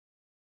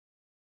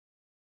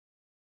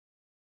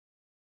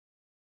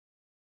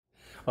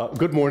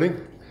Good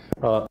morning.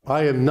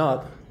 I am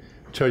not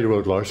Terry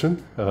Road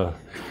Larson,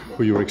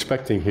 who you were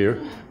expecting here.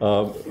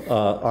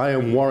 I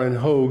am Warren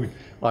Hogue,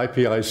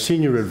 IPI's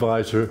Senior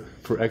Advisor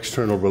for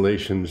External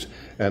Relations,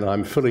 and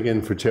I'm filling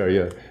in for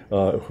Terry,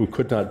 who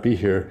could not be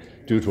here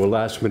due to a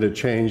last-minute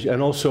change,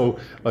 and also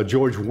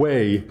George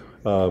Way,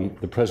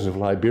 the President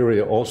of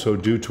Liberia, also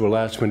due to a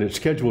last-minute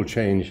schedule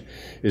change,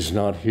 is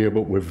not here,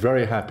 but we're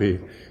very happy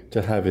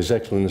to have His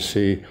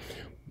Excellency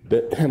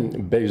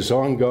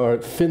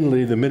Gbehzohngar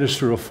Findley, the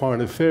Minister of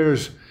Foreign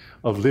Affairs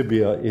of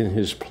Libya, in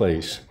his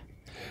place.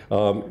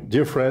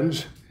 Dear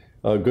friends,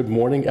 good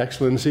morning,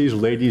 Excellencies,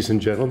 ladies and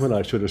gentlemen.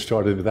 I should have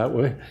started it that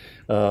way.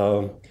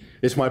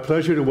 It's my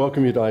pleasure to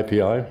welcome you to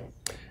IPI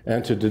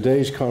and to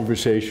today's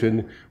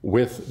conversation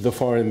with the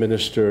Foreign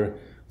Minister,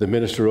 the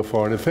Minister of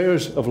Foreign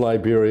Affairs of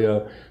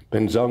Liberia,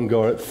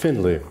 Gbehzohngar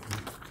Findley.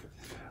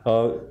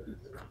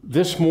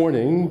 This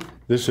morning,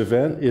 this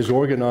event is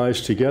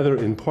organized together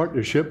in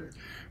partnership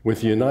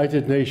with the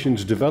United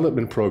Nations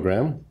Development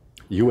Program,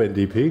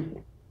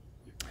 UNDP.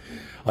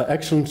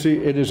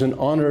 Excellency, it is an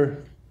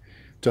honor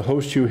to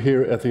host you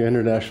here at the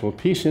International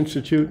Peace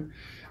Institute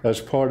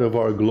as part of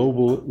our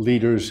Global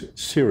Leaders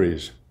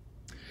series.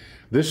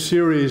 This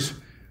series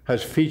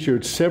has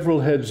featured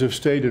several heads of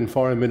state and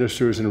foreign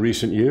ministers in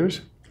recent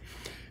years.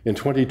 In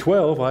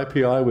 2012,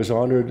 IPI was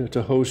honored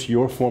to host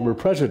your former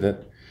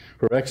president,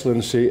 Her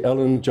Excellency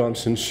Ellen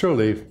Johnson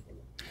Sirleaf.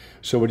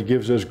 So it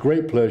gives us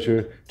great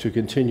pleasure to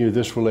continue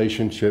this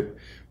relationship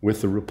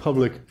with the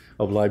Republic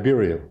of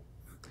Liberia.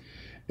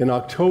 In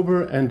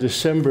October and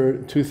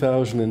December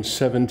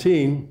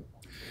 2017,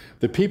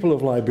 the people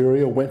of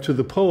Liberia went to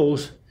the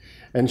polls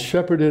and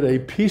shepherded a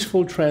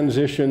peaceful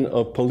transition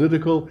of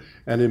political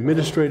and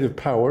administrative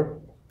power,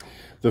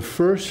 the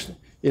first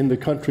in the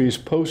country's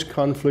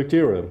post-conflict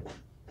era.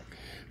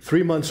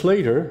 3 months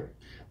later,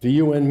 the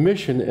UN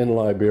mission in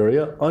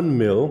Liberia,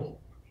 UNMIL,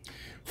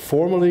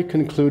 formally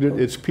concluded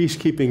its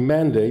peacekeeping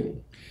mandate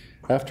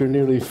after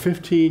nearly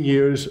 15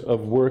 years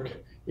of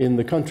work in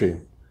the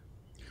country.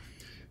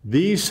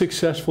 These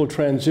successful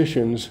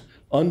transitions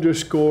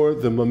underscore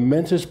the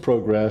momentous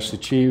progress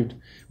achieved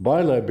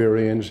by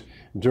Liberians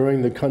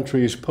during the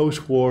country's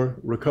post-war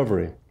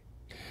recovery,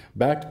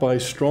 backed by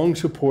strong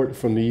support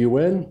from the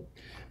UN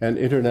and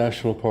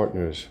international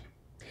partners.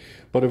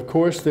 But of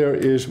course, there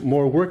is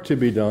more work to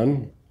be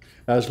done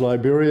as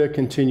Liberia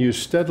continues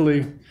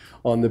steadily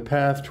on the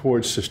path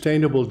towards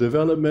sustainable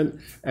development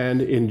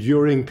and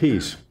enduring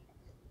peace.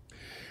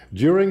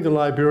 During the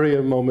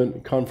Liberia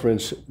Moment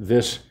Conference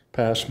this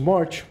past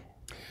March,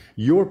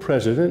 your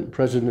president,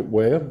 President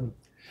Weah,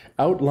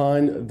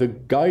 outlined the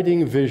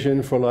guiding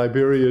vision for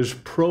Liberia's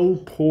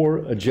pro-poor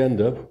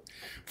agenda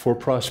for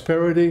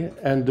prosperity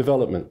and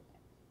development.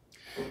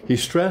 He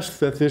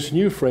stressed that this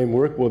new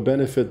framework will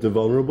benefit the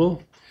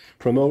vulnerable,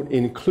 promote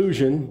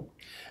inclusion,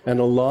 and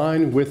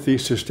align with the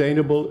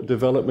Sustainable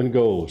Development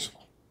Goals.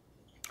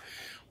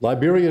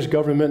 Liberia's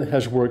government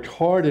has worked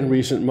hard in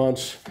recent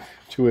months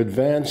to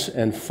advance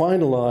and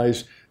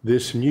finalize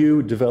this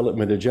new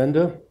development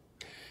agenda.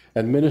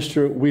 And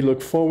Minister, we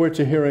look forward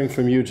to hearing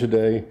from you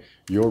today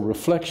your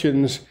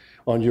reflections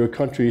on your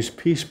country's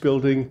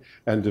peace-building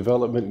and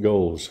development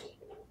goals.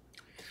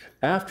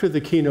 After the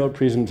keynote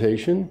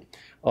presentation,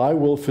 I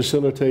will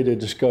facilitate a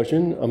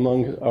discussion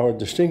among our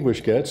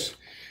distinguished guests,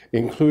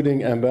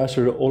 including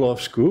Ambassador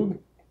Olof Skog,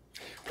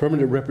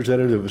 Permanent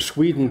Representative of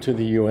Sweden to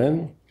the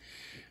UN,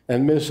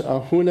 and Ms.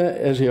 Ahuna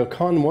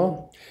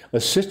Eziokonwa,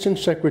 Assistant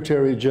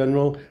Secretary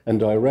General and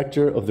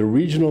Director of the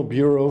Regional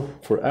Bureau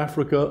for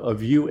Africa of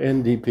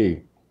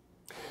UNDP.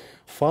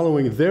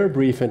 Following their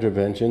brief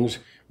interventions,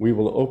 we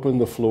will open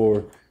the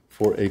floor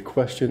for a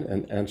question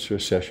and answer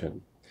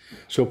session.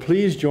 So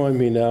please join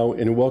me now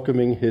in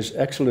welcoming His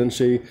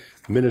Excellency,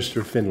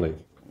 Minister Findley.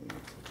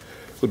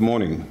 Good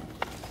morning.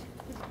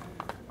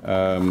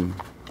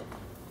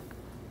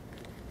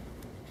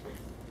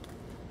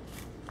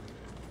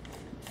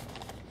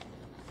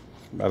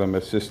 Madam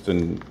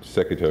Assistant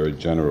Secretary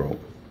General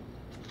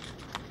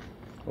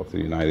of the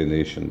United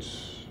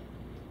Nations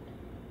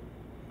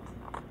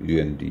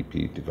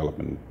UNDP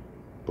Development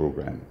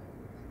Program,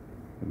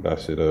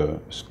 Ambassador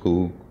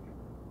Skog,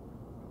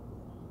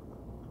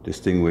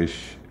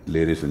 distinguished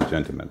ladies and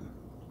gentlemen.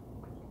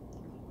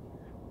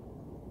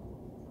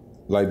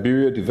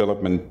 Liberia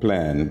Development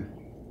Plan,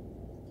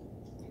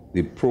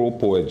 the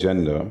pro-poor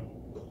agenda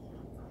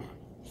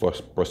for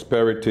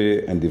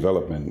prosperity and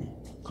development,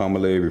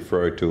 commonly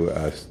referred to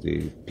as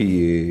the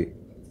PAPD,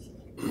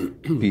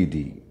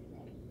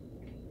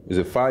 is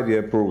a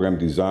 5-year program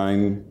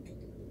designed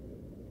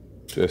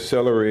to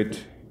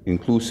accelerate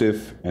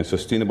inclusive and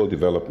sustainable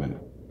development.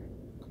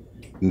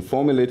 In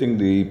formulating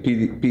the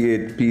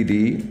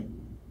PAPD,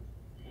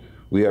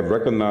 we have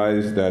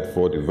recognized that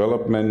for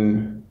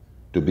development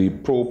to be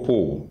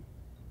pro-poor,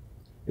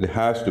 it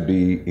has to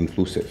be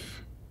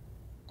inclusive.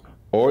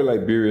 All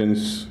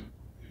Liberians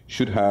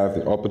should have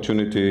the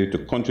opportunity to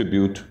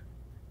contribute,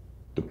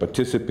 to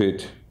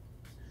participate,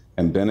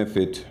 and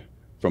benefit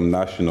from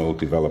national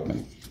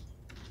development.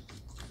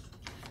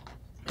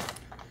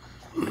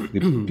 The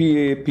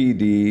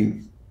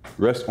PAPD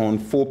rests on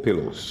 4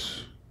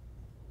 pillars: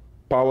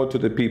 power to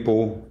the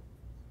people,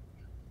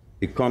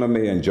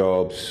 economy and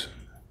jobs,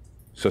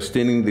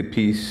 sustaining the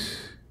peace,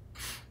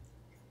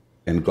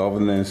 and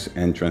governance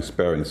and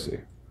transparency.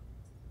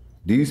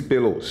 These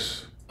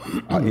pillars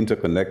are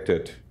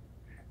interconnected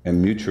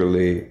and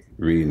mutually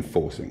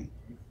reinforcing.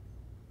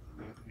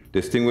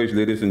 Distinguished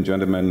ladies and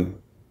gentlemen,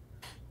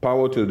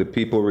 power to the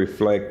people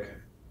reflect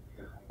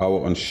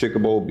our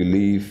unshakable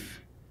belief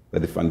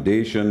that the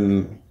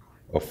foundation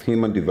of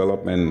human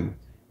development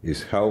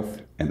is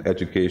health and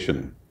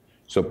education,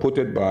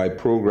 supported by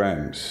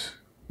programs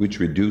which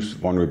reduce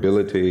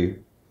vulnerability,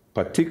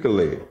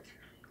 particularly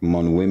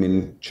among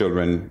women,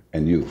 children,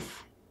 and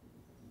youth.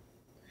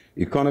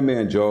 Economy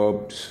and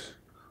jobs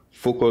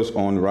focus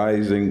on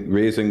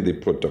raising the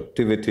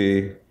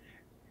productivity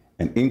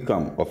and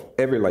income of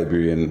every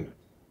Liberian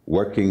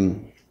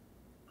working,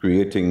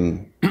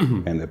 creating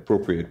an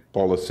appropriate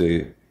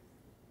policy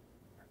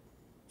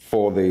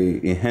for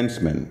the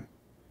enhancement,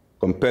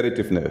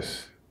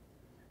 competitiveness,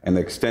 and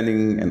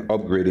extending and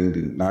upgrading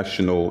the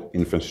national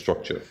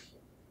infrastructure.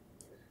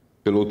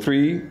 Pillar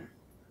 3,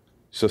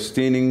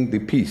 sustaining the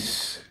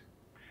peace,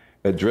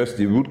 address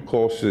the root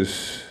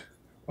causes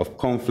of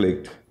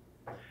conflict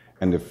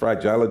and the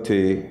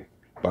fragility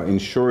by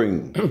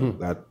ensuring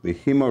that the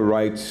human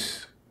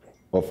rights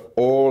of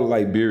all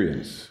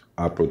Liberians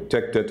are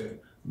protected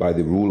by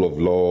the rule of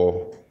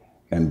law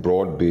and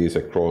broad-based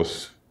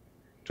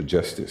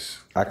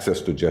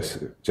access to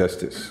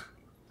justice.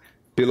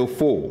 Pillar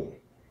 4,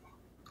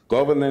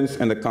 governance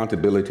and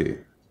accountability,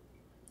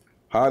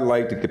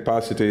 highlight the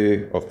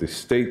capacity of the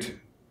state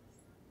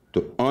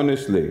to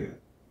honestly,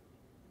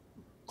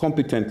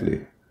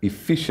 competently,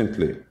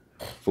 efficiently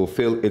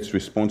fulfill its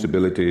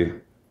responsibility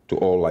to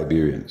all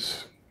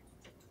Liberians.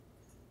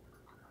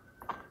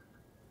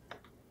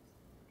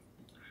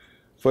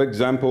 For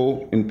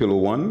example, in Pillar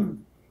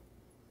 1,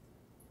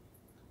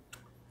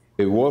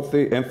 a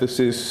worthy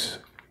emphasis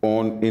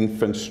on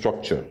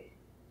infrastructure.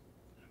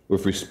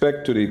 With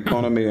respect to the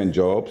economy and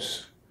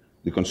jobs,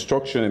 the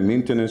construction and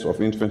maintenance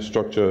of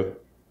infrastructure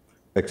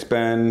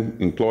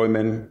expand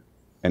employment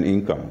and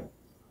income,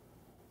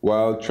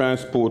 while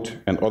transport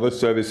and other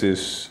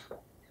services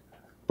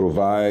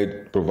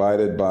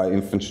provided by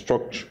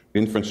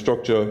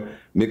infrastructure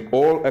make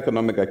all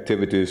economic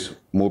activities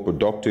more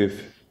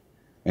productive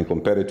and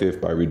competitive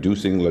by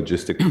reducing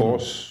logistic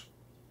costs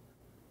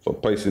for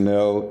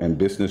personnel and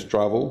business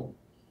travel,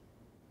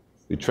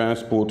 the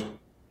transport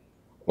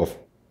of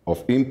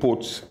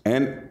inputs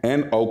and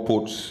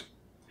outputs,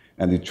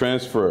 and the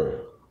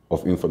transfer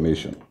of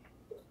information.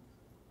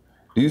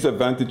 These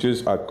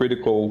advantages are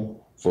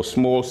critical for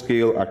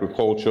small-scale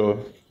agriculture,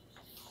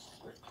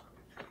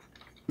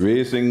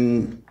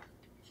 raising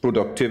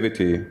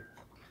productivity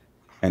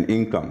and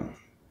income.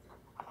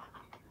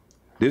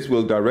 This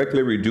will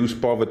directly reduce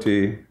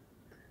poverty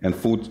and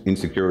food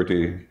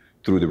insecurity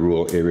through the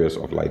rural areas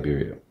of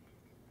Liberia.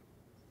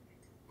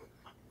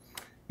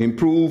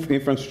 Improve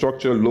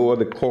infrastructure, lower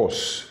the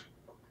costs,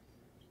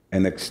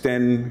 and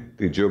extend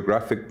the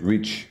geographic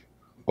reach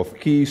of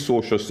key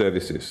social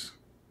services.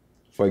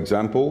 For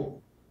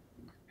example,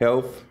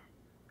 health,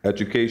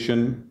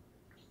 education,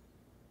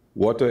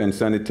 water and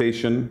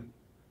sanitation.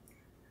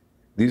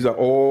 These are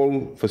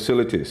all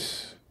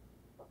facilities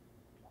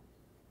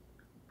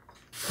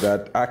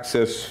that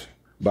access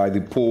by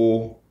the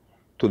poor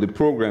to the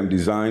program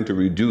designed to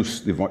reduce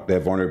their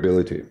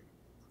vulnerability.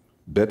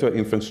 Better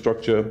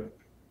infrastructure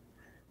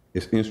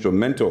is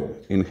instrumental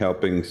in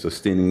helping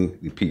sustaining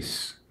the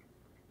peace.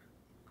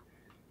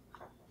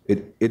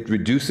 It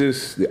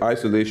reduces the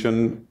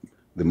isolation,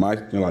 the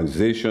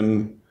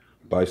marginalization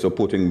by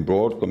supporting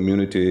broad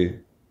community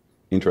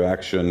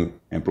interaction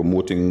and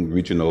promoting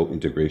regional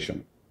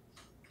integration.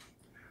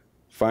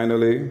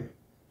 Finally,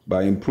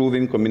 by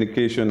improving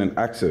communication and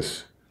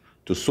access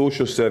to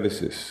social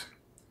services,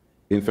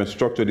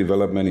 infrastructure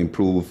development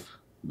improves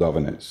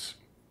governance.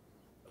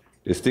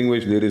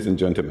 Distinguished ladies and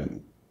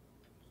gentlemen,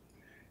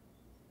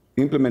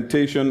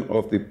 implementation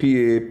of the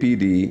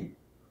PAPD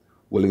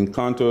will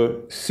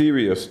encounter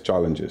serious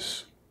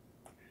challenges.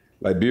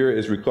 Liberia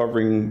is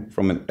recovering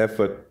from an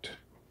effort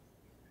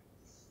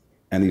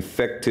and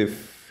effect of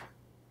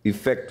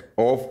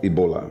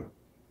Ebola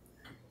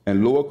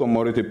and lower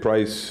commodity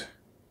prices.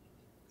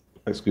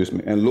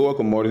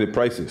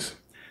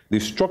 The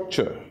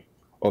structure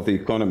of the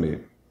economy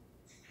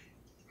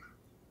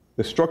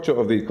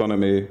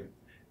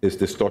is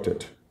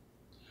distorted.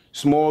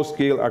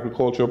 Small-scale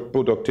agricultural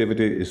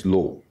productivity is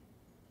low,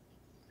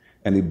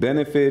 and the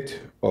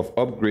benefit of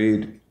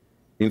upgrade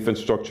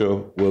infrastructure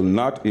will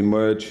not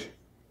emerge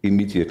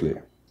immediately.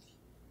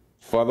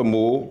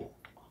 Furthermore,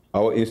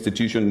 our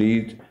institution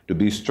needs to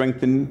be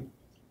strengthened,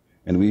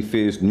 and we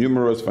face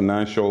numerous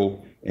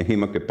financial and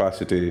human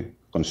capacity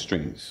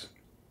constraints.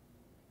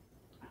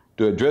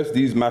 To address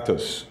these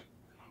matters,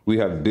 we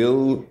have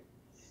built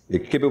a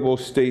capable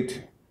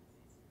state,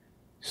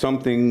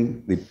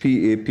 something the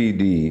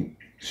PAPD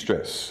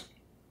stress.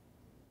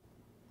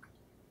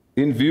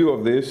 In view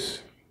of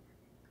this,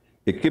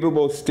 A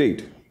capable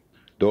state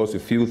does a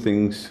few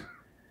things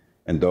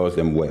and does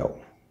them well.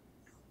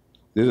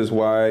 This is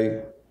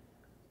why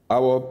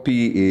our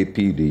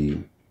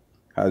PAPD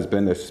has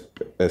been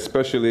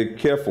especially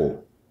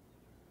careful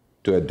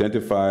to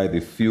identify the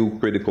few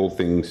critical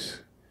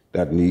things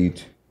that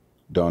need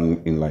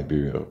done in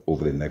Liberia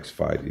over the next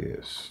 5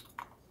 years.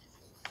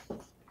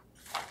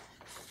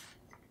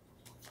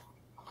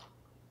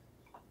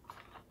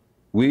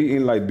 We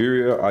in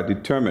Liberia are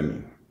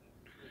determined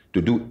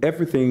to do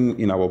everything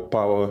in our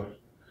power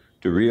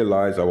to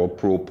realize our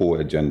pro-poor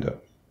agenda.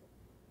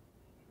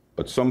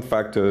 But some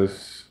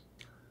factors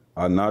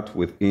are not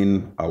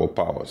within our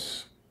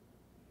powers.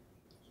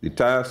 The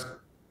task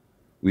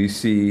we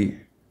see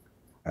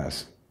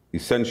as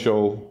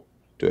essential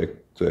to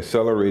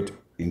accelerate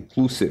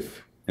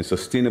inclusive and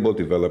sustainable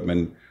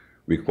development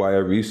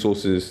require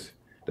resources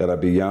that are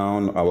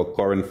beyond our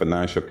current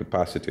financial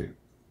capacity.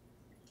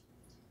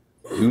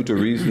 Due to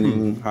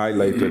reasoning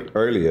highlighted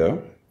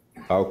earlier,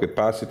 our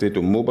capacity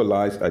to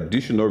mobilize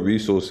additional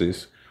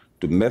resources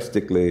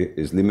domestically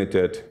is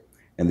limited,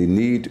 and the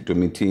need to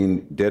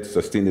maintain debt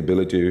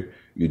sustainability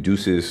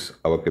reduces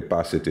our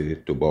capacity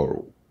to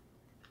borrow.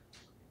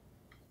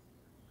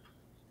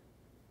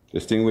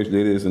 Distinguished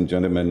ladies and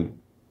gentlemen,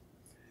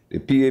 the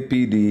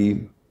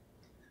PAPD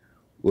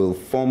will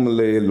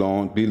formally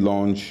be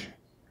launched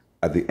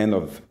at the end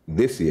of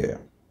this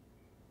year.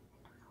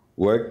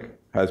 Work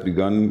has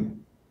begun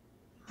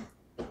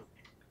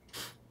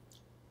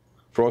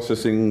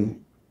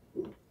processing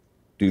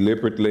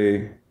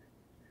deliberately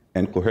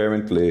and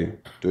coherently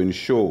to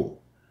ensure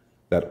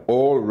that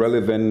all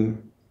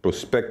relevant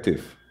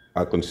perspectives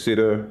are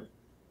considered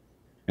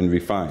and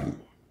refined.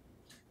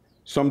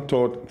 Some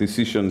thought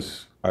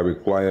decisions are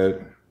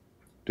required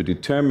to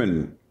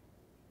determine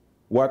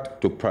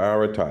what to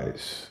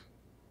prioritize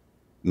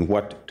and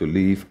what to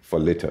leave for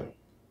later.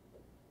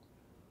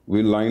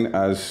 We learn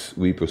as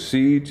we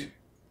proceed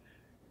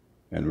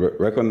and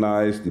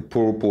recognize the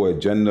pro-poor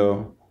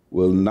agenda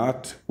will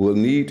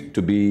need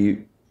to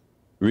be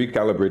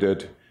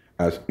recalibrated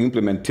as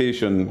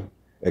implementation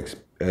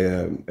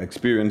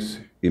experience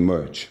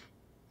emerge.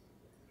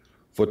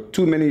 For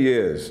too many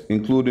years,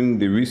 including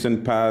the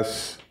recent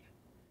past,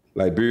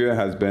 Liberia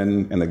has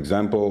been an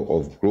example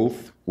of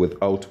growth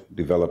without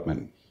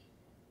development.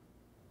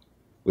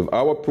 With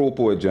our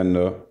pro-poor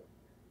agenda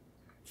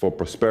for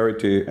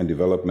prosperity and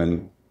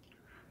development,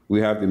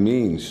 we have the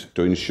means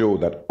to ensure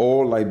that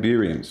all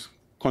Liberians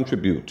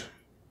contribute,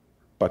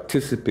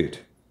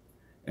 participate,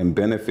 and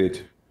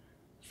benefit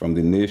from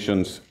the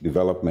nation's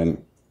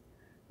development.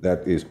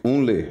 That is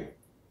only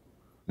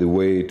the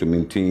way to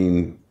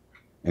maintain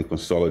and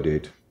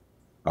consolidate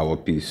our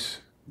peace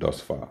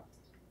thus far.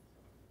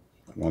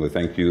 I want to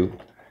thank you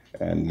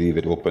and leave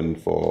it open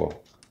for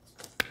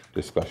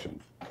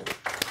discussion.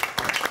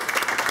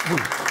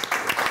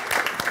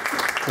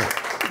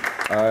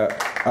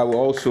 I would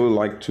also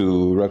like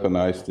to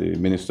recognize the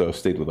Minister of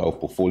State without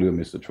portfolio,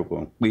 Mr.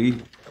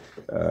 Gbehzohngar.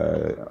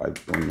 I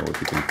don't know if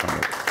he can come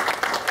up.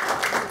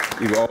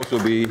 He will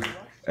also be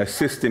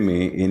assisting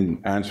me in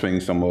answering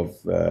some of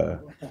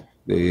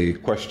the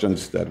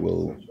questions that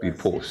will be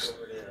posed.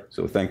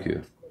 So thank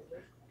you.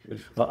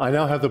 I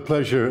now have the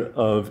pleasure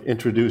of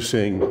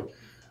introducing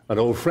an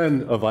old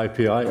friend of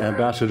IPI,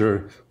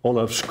 Ambassador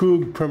Olof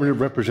Skog, Permanent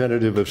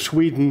Representative of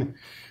Sweden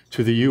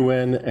to the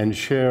UN and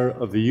Chair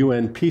of the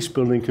UN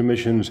Peacebuilding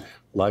Commission's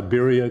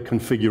Liberia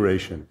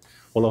Configuration.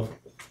 Olof.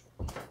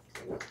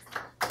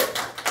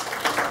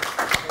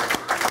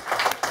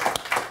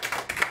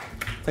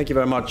 Thank you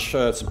very much.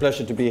 It's a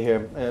pleasure to be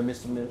here.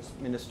 Mr.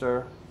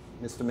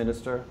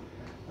 Minister,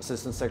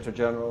 Assistant Secretary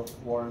General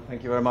Warren,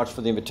 thank you very much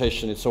for the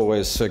invitation. It's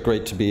always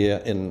great to be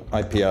in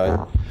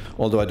IPI,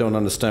 although I don't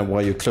understand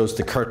why you closed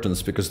the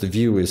curtains, because the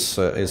view is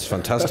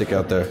fantastic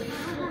out there.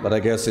 But I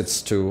guess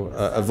it's to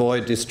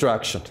avoid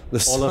distraction. The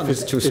sun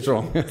is too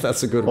strong.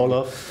 That's a good one.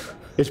 Olof,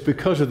 it's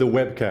because of the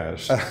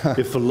webcast.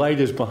 If the light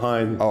is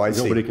behind,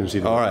 nobody can see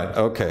the All right,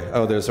 okay.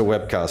 Oh, there's a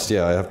webcast.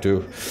 Yeah, I have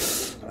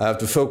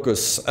to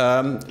focus.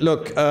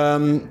 Look,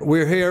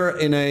 we're here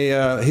in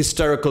a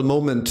hysterical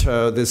moment,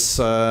 this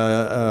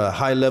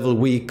high-level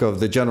week of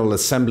the General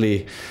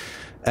Assembly.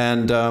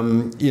 And,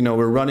 you know,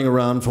 we're running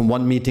around from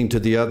one meeting to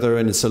the other,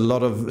 and it's a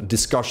lot of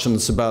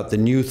discussions about the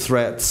new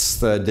threats,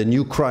 the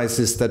new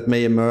crisis that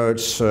may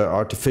emerge,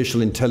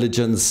 artificial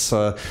intelligence,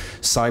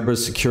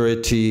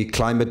 cybersecurity,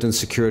 climate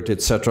insecurity,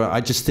 etc. I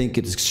just think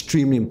it's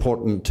extremely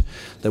important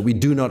that we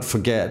do not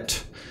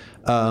forget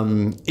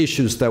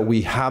issues that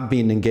we have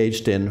been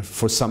engaged in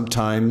for some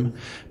time,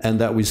 and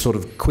that we sort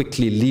of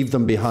quickly leave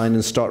them behind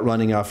and start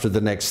running after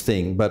the next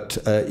thing. But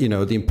you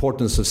know, the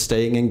importance of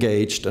staying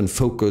engaged and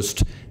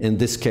focused, in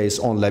this case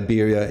on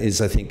Liberia,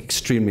 is, I think,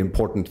 extremely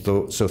important.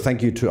 So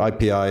thank you to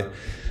IPI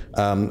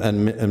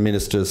and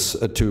ministers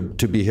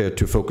to be here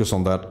to focus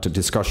on that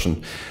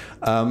discussion.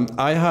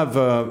 I have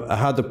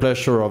had the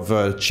pleasure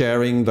of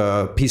chairing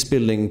the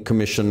Peacebuilding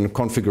Commission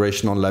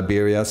configuration on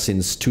Liberia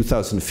since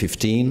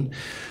 2015.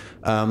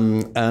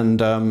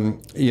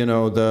 You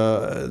know,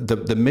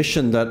 the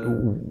mission that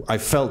I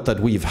felt that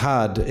we've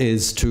had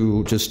is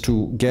to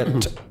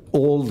get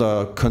all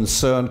the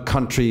concerned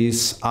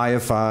countries,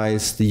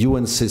 IFIs, the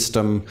UN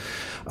system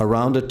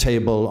around a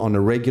table on a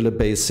regular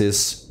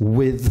basis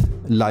with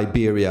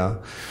Liberia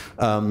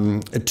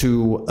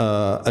to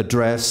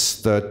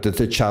address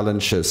the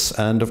challenges.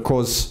 And of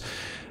course,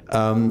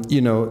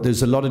 you know,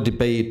 there's a lot of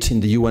debate in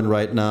the UN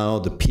right now,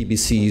 the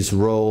PBC's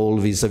role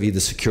vis-à-vis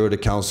the Security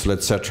Council,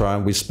 etc.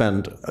 And we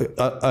spend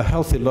a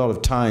healthy lot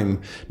of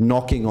time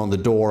knocking on the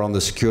door on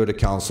the Security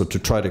Council to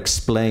try to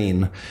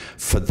explain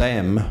for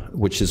them,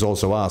 which is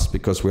also us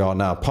because we are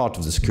now part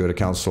of the Security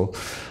Council,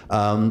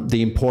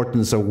 the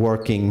importance of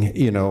working,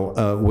 you know,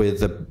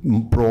 with a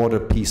broader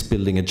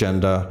peace-building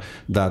agenda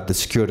that the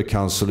Security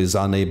Council is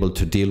unable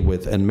to deal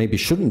with and maybe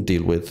shouldn't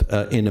deal with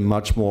in a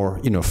much more,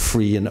 you know,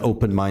 free and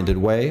open-minded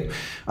way.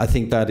 I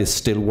think that is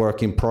still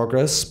work in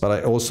progress, but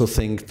I also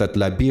think that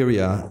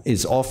Liberia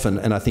is often,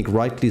 and I think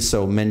rightly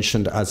so,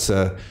 mentioned as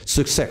a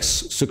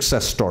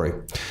success story.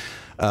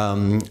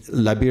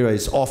 Liberia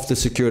is off the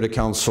Security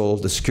Council.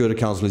 The Security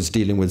Council is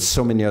dealing with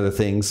so many other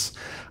things.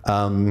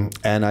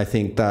 And I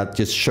think that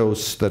just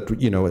shows that,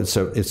 you know, it's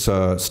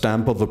a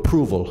stamp of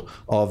approval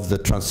of the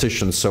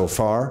transition so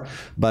far.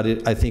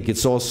 But I think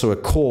it's also a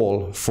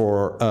call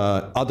for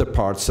other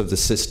parts of the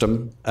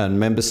system and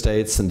member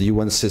states and the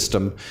UN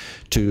system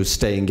to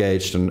stay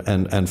engaged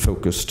and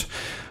focused.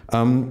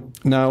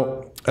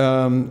 Now,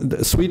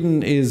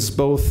 Sweden is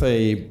both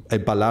a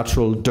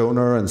bilateral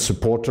donor and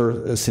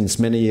supporter since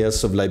many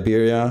years of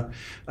Liberia.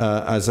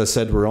 As I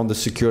said, we're on the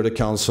Security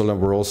Council and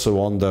we're also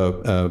on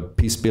the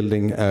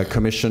Peace-Building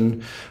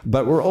Commission.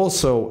 But we're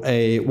also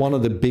one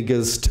of the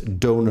biggest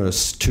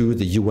donors to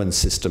the UN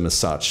system as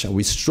such. And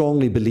we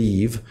strongly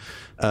believe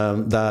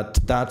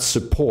that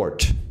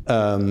support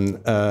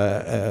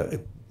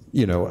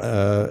you know,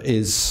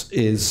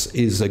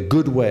 is a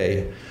good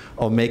way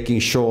of making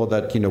sure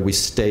that, you know, we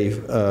stay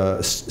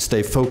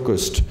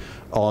focused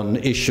on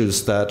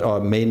issues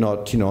that may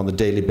not, you know, on a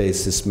daily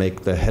basis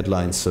make the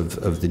headlines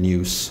of the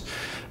news.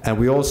 And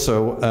we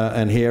also,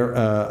 and here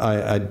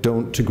I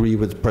don't agree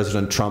with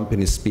President Trump in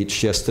his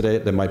speech yesterday.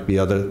 There might be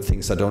other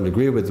things I don't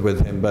agree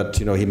with him, but,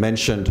 you know, he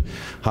mentioned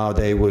how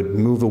they would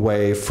move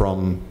away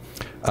from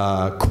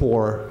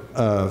core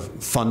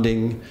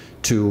funding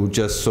to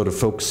just sort of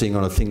focusing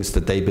on the things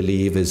that they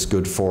believe is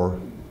good for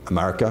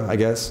America, I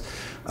guess.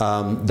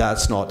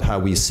 That's not how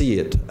we see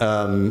it.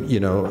 You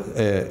know,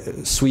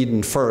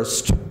 Sweden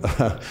first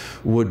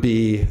would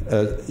be,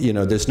 you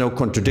know, there's no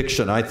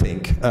contradiction, I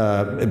think,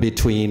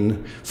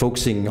 between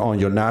focusing on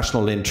your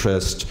national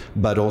interest,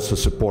 but also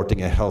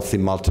supporting a healthy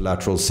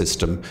multilateral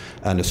system,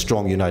 and a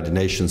strong United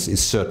Nations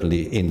is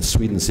certainly in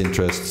Sweden's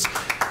interests.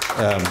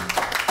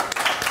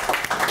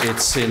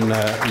 It's in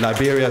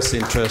Liberia's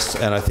interest,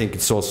 and I think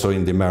it's also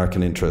in the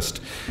American interest.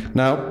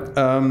 Now,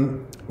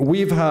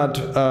 we've had,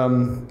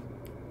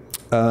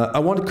 I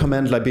want to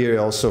commend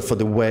Liberia also for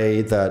the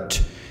way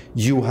that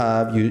you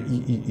have,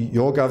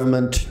 your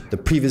government, the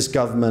previous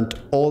government,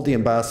 all the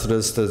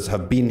ambassadors that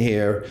have been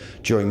here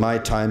during my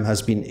time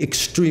has been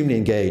extremely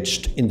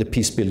engaged in the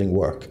peace-building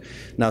work.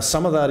 Now,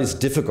 some of that is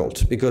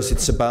difficult because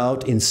it's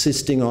about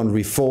insisting on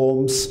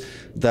reforms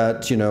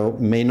that, you know,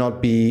 may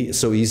not be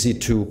so easy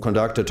to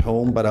conduct at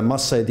home, but I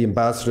must say the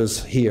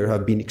ambassadors here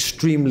have been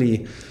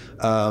extremely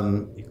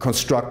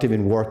constructive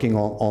in working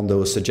on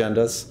those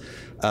agendas.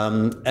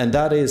 And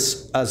that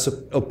is as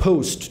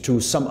opposed to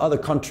some other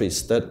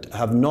countries that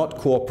have not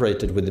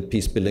cooperated with the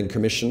Peace-Building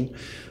Commission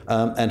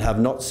and have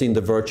not seen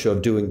the virtue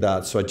of doing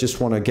that. So I just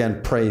want to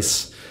again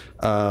praise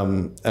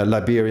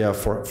Liberia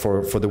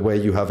for the way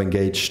you have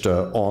engaged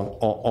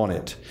on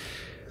it.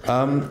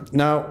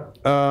 Now,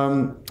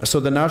 so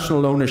the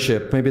national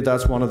ownership, maybe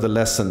that's one of the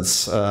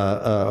lessons,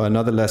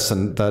 another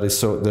lesson that is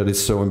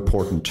so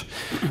important.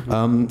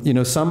 You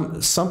know,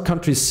 some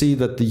countries see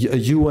that the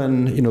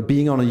UN, you know,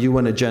 being on a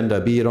UN agenda,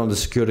 be it on the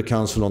Security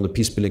Council, on the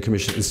Peace-Building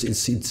Commission,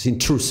 it's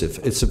intrusive.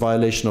 It's a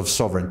violation of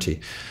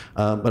sovereignty.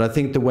 But I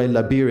think the way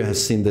Liberia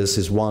has seen this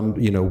is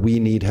one, you know, we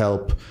need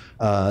help.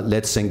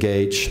 Let's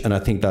engage, and I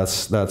think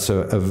that's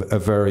a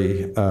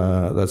very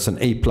that's an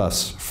A+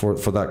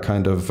 for that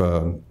kind of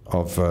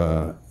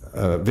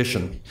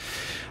vision.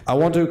 I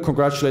want to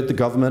congratulate the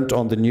government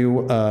on the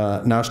new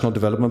National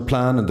Development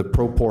Plan and the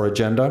Pro-Poor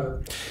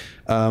agenda.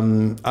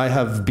 I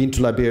have been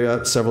to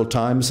Liberia several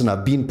times, and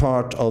I've been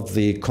part of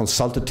the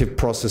consultative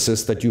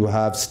processes that you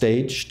have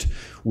staged,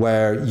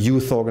 where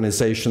youth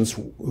organizations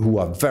who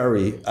are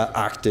very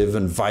active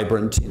and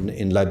vibrant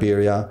in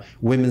Liberia,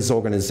 women's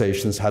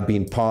organizations have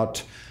been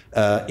part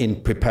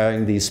in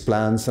preparing these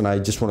plans, and I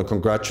just want to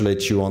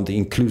congratulate you on the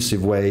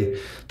inclusive way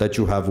that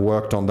you have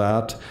worked on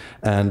that.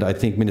 And I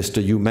think,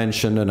 Minister, you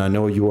mentioned, and I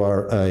know you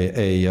are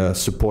a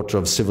supporter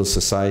of civil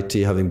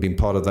society, having been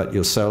part of that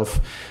yourself,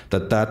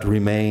 that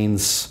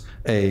remains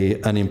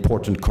an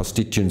important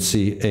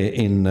constituency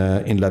in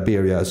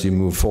Liberia as you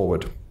move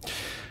forward.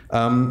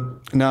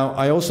 Now,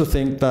 I also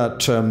think that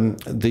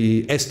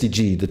the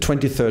SDG, the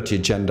 2030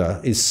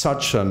 Agenda, is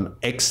such an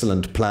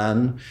excellent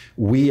plan.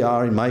 We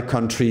are, in my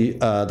country,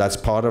 that's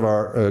part of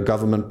our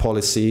government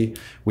policy.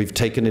 We've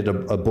taken it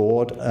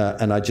aboard,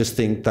 and I just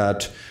think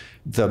that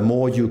the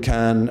more you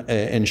can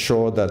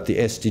ensure that the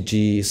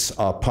SDGs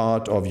are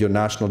part of your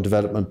national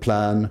development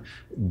plan,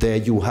 there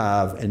you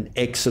have an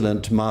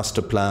excellent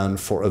master plan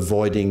for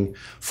avoiding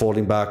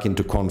falling back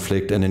into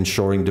conflict and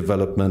ensuring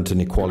development and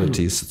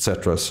equalities,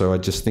 etc. So I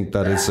just think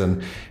that is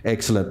an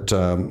excellent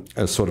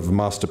sort of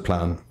master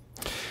plan.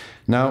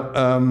 Now,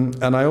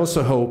 and I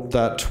also hope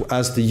that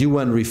as the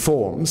UN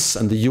reforms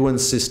and the UN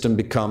system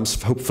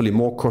becomes hopefully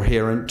more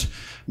coherent,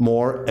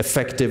 more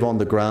effective on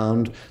the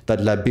ground,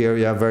 that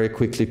Liberia very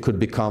quickly could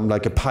become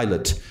like a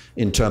pilot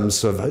in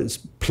terms of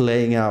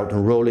playing out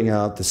and rolling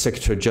out the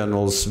Secretary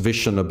General's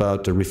vision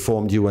about a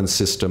reformed UN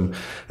system,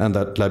 and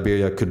that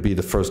Liberia could be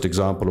the first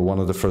example, or one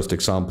of the first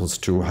examples,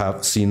 to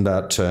have seen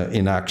that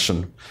in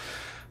action.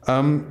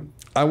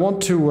 I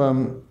want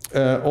to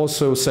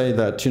also say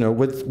that,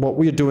 with what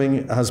we're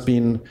doing has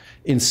been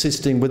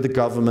insisting with the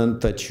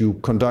government that you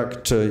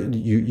conduct,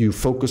 you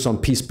focus on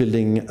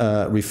peace-building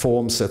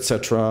reforms,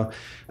 etc.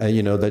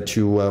 That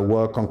you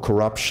work on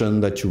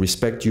corruption, that you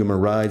respect human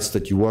rights,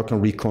 that you work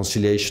on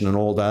reconciliation and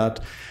all that.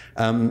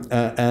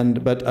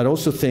 But I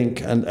also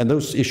think, and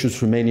those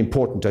issues remain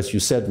important, as you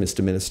said,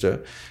 Mr.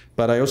 Minister,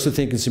 but I also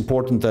think it's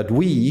important that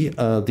we,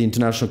 the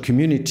international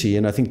community,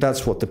 and I think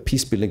that's what the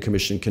Peace-Building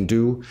Commission can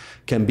do,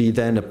 can be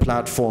then a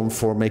platform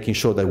for making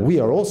sure that we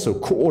are also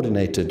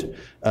coordinated,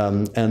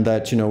 and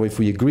that, if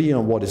we agree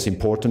on what is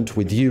important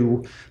with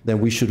you, then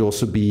we should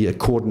also be a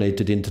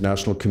coordinated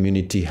international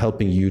community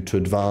helping you to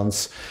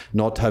advance,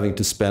 not having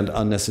to spend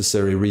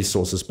unnecessary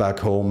resources back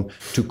home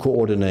to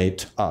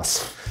coordinate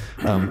us.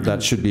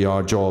 That should be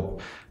our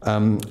job.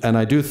 And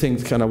I do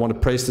think, and I want to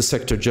praise the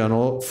Secretary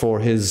General for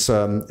his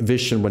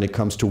vision when it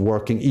comes to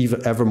working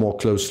ever more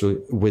closely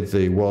with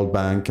the World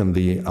Bank and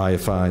the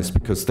IFIs,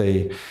 because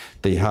they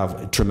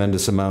have a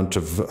tremendous amount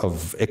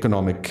of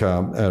economic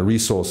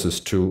resources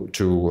to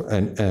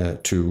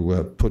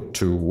put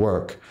to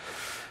work.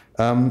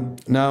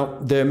 Now,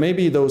 there may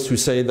be those who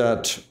say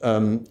that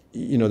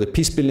the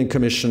Peace-Building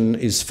Commission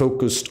is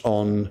focused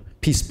on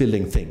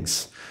peace-building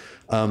things.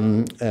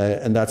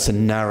 And that's a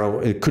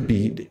narrow, it could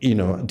be,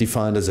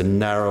 defined as a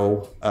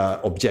narrow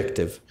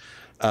objective.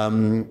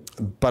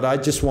 But I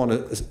just want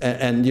to,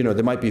 and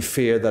there might be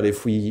fear that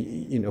if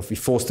we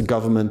force the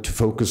government to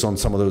focus on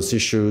some of those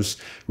issues,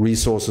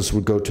 resources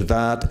would go to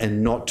that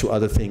and not to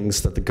other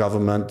things that the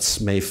governments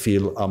may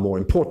feel are more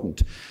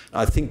important.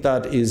 I think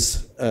that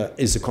is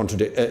a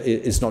contradiction.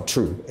 It's not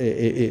true.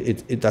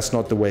 That's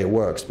not the way it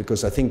works,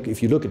 because I think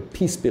if you look at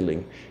peace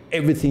building,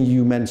 everything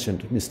you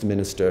mentioned, Mr.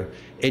 Minister,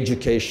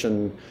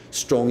 education,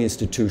 strong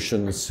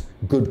institutions,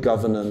 good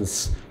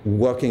governance,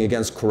 working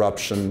against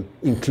corruption,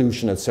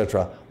 inclusion,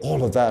 etc.,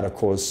 all of that, of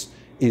course,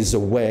 is a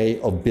way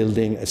of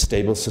building a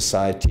stable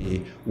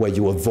society where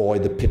you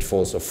avoid the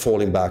pitfalls of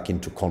falling back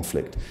into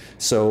conflict.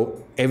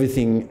 So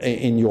everything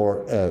in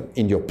your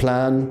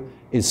plan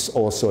is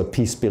also a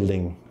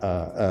peace-building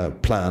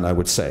plan, I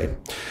would say.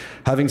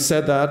 Having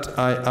said that,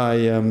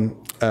 I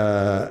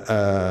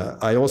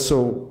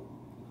also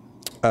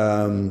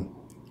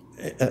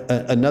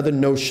another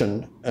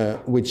notion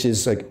which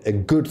is a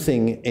good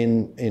thing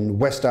in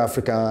West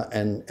Africa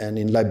and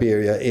in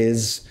Liberia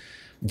is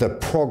the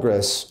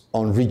progress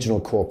on regional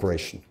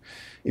cooperation.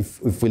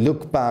 If we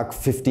look back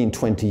 15,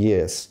 20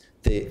 years,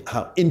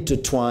 how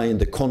intertwined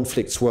the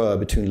conflicts were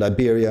between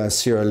Liberia,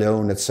 Sierra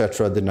Leone,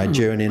 etc., the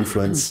Nigerian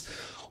influence,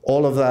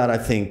 all of that, I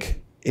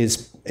think,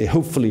 is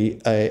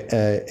hopefully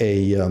a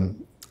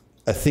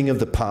thing of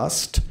the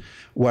past,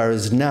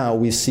 whereas now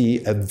we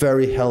see a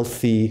very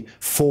healthy,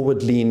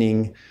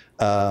 forward-leaning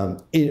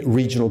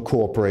regional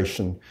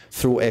cooperation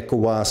through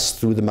ECOWAS,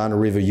 through the Mano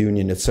River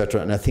Union,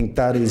 etc., and I think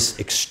that is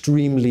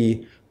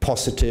extremely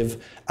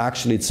positive.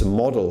 Actually, it's a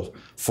model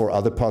for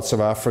other parts of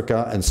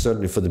Africa and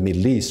certainly for the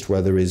Middle East,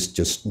 where there is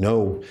just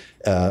no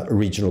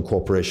regional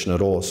cooperation at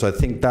all. So I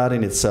think that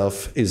in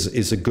itself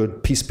is a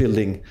good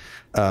peace-building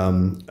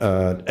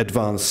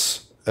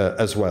advance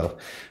as well.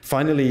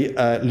 Finally,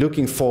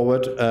 looking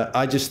forward,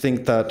 I just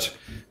think that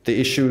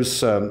the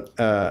issues,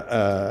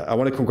 I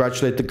want to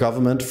congratulate the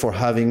government for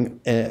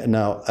having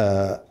now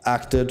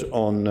acted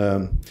on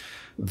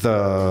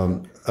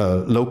the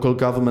Local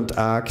Government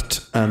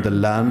Act and the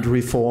Land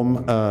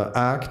Reform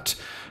Act,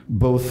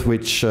 both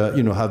which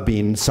have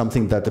been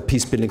something that the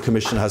Peace-Building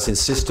Commission has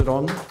insisted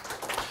on.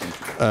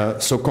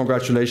 So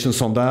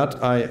congratulations on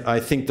that. I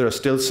think there are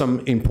still some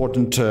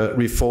important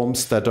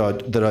reforms that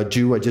are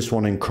due. I just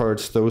want to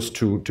encourage those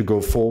to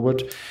go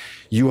forward.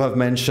 You have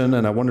mentioned,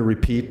 and I want to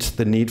repeat,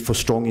 the need for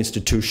strong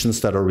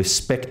institutions that are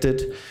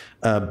respected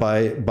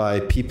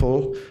by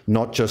people,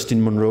 not just in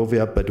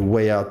Monrovia, but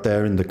way out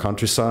there in the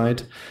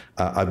countryside.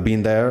 I've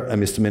been there,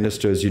 Mr.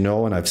 Minister, as you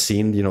know, and I've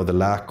seen, the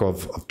lack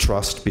of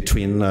trust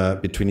between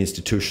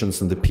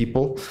institutions and the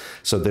people.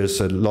 So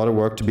there's a lot of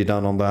work to be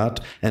done on that.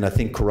 And I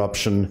think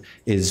corruption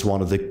is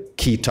one of the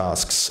key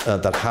tasks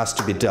that has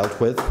to be dealt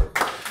with.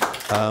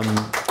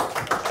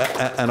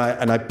 And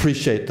I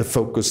appreciate the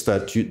focus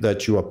that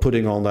you are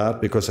putting on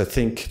that, because I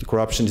think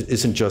corruption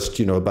isn't just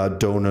about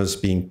donors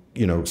being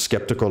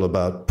skeptical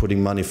about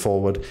putting money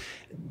forward.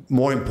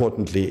 More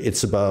importantly,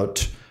 it's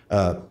about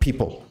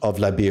people of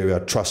Liberia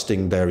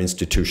trusting their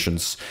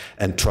institutions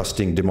and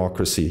trusting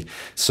democracy.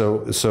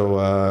 So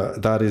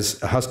that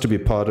has to be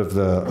part of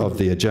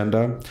the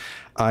agenda.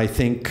 I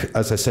think,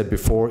 as I said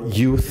before,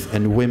 youth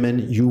and women,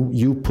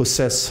 you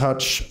possess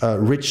such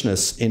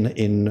richness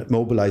in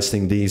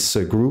mobilizing these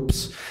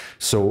groups.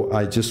 So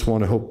I just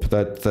want to hope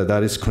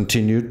that is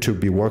continued to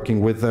be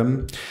working with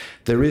them.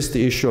 There is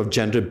the issue of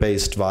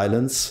gender-based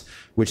violence,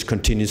 which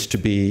continues to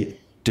be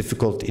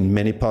difficult in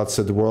many parts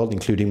of the world,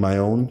 including my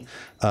own.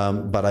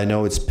 But I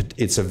know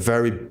it's a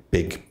very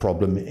big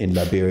problem in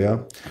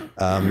Liberia.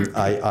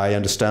 I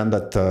understand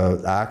that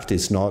the Act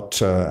has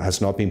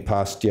not been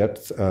passed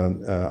yet.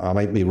 I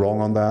might be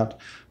wrong on that,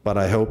 but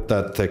I hope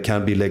that there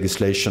can be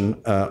legislation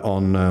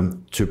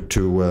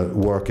to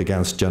work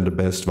against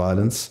gender-based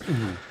violence.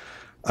 Mm-hmm.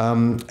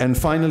 And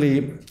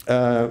finally,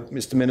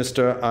 Mr.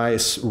 Minister, I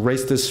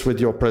raised this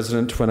with your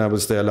president when I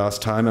was there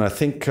last time, and I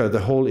think the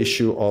whole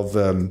issue of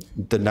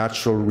the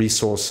natural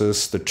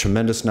resources, the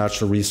tremendous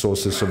natural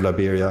resources of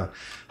Liberia,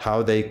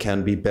 how they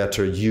can be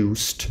better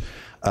used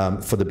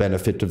for the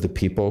benefit of the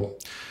people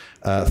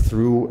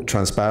through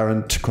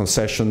transparent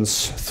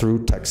concessions,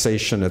 through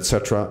taxation,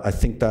 etc. I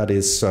think that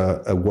is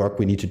a work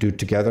we need to do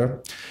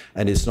together.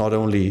 And it's not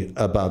only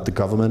about the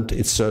government,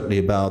 it's certainly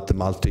about the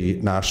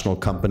multinational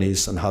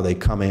companies and how they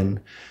come in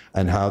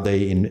and how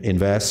they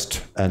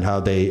invest and how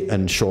they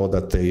ensure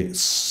that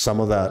some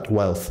of that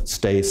wealth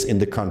stays in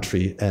the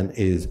country and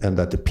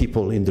that the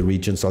people in the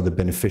regions are the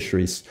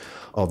beneficiaries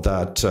of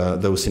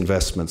those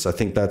investments. I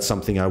think that's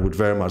something I would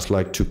very much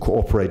like to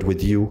cooperate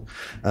with you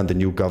and the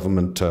new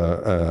government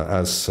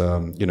as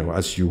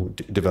you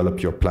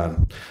develop your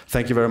plan.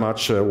 Thank you very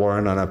much,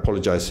 Warren, and I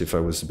apologize if I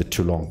was a bit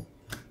too long.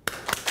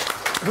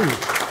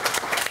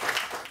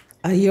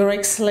 Your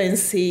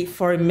Excellency,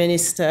 Foreign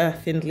Minister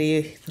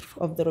Findley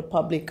of the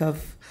Republic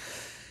of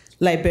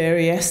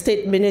Liberia,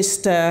 State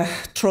Minister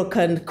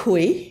Trokan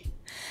Kui,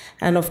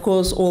 and of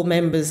course all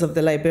members of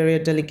the Liberia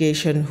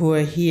delegation who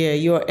are here,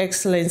 Your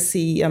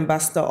Excellency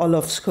Ambassador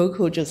Olof Skog,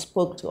 who just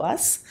spoke to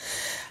us,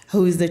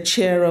 who is the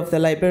chair of the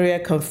Liberia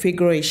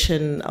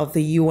Configuration of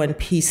the UN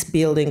Peace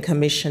Building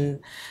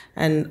Commission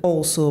and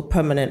also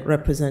permanent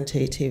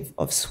representative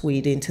of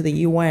Sweden to the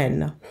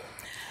UN.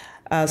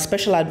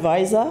 Special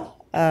advisor,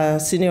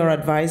 senior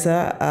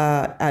advisor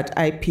at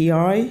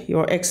IPI,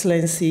 Your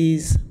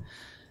Excellencies,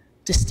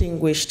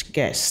 distinguished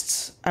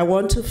guests. I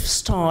want to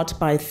start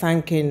by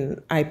thanking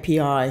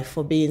IPI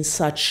for being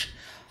such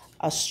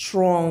a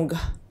strong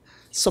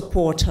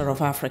supporter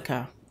of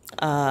Africa.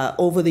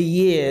 Over the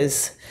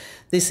years,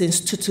 this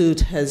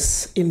institute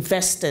has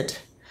invested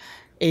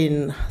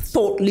in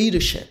thought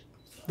leadership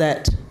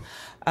that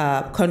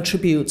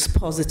contributes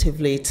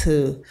positively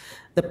to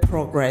the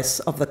progress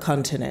of the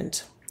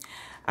continent.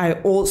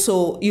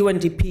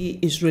 UNDP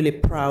is really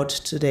proud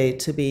today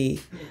to be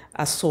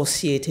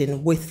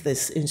associating with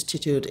this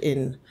institute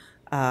in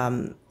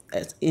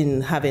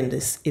having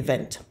this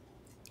event.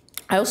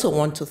 I also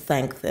want to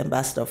thank the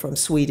ambassador from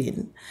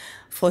Sweden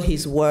for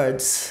his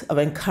words of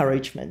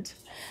encouragement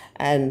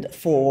and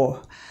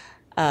for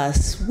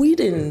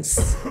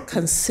Sweden's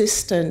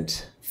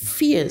consistent,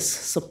 fierce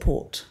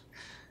support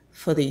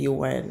for the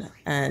UN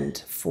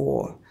and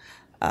for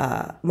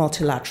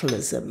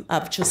multilateralism.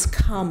 I've just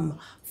come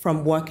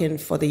from working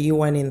for the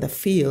UN in the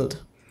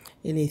field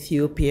in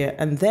Ethiopia,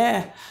 and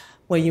there,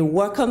 when you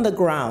work on the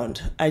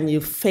ground and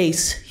you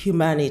face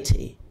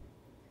humanity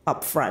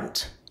up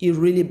front, you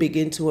really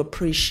begin to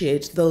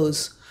appreciate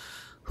those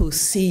who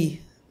see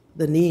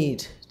the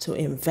need to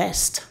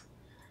invest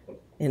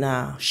in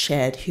our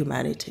shared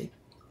humanity.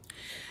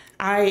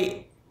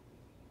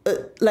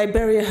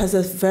 Liberia has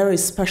a very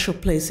special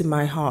place in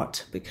my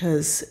heart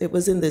because it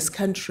was in this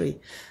country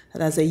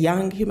that as a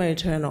young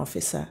humanitarian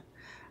officer,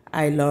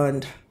 I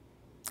learned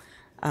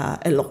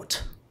a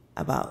lot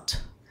about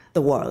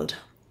the world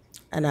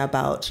and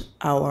about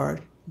our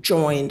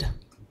joined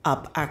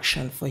up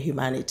action for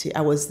humanity.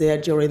 I was there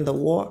during the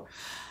war,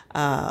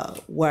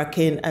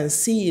 working and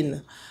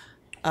seeing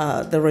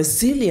the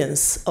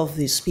resilience of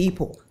these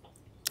people.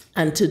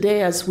 And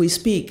today, as we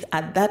speak,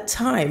 at that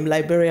time,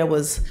 Liberia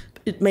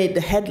it made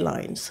the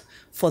headlines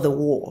for the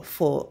war,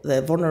 for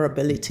the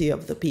vulnerability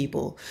of the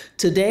people.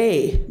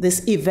 Today,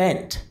 this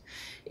event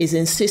is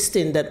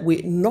insisting that we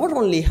not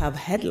only have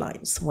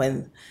headlines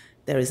when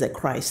there is a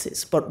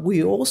crisis, but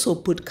we also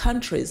put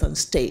countries on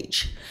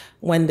stage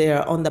when they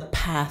are on the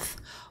path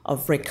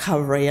of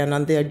recovery and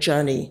on their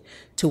journey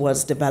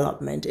towards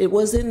development. It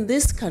was in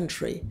this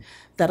country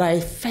that I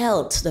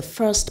felt the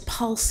first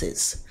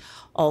pulses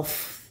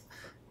of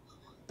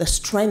the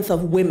strength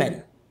of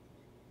women,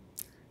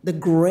 the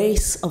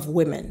grace of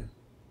women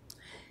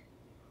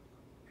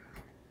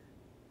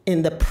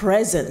in the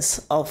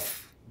presence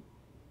of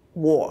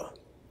war.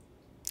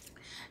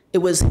 It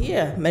was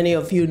here, many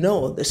of you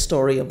know the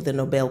story of the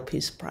Nobel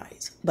Peace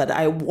Prize, but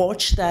I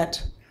watched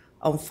that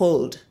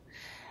unfold.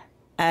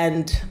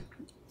 And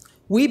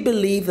we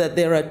believe that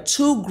there are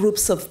two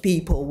groups of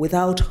people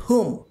without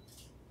whom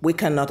we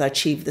cannot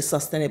achieve the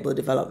Sustainable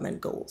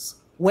Development Goals: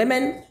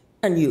 women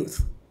and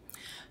youth.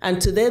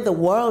 And today the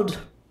world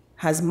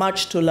has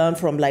much to learn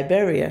from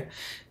Liberia,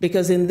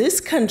 because in this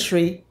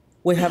country,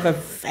 we have a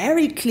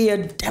very clear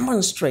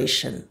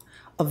demonstration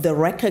of the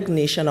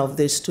recognition of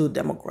these two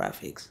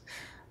demographics.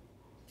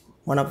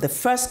 One of the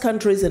first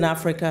countries in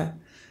Africa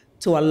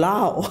to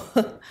allow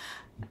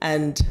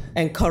and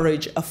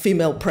encourage a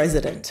female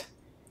president.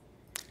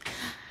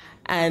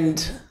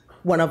 And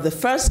one of the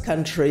first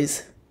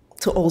countries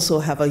to also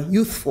have a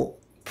youthful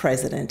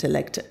president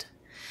elected.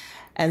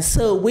 And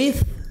so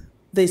with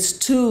these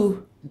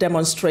two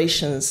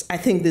demonstrations, I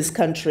think this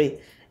country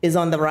is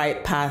on the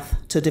right path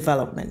to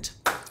development.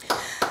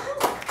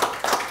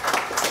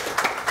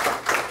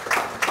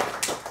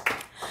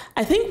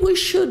 I think we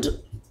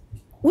should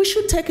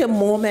take a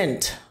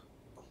moment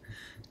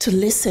to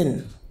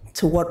listen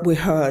to what we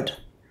heard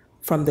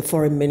from the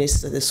foreign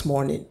minister this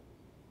morning.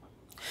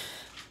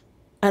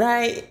 And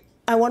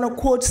I want to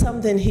quote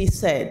something he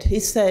said. He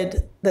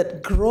said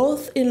that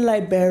growth in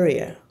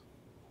Liberia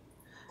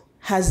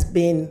has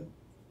been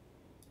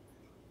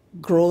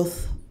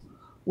growth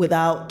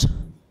without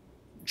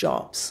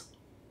jobs,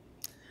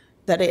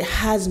 that it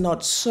has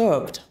not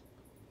served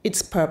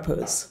its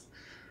purpose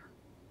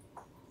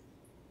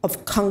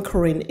of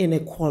conquering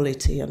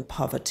inequality and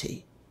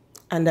poverty,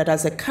 and that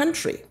as a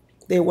country,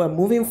 they were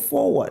moving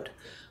forward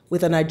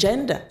with an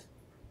agenda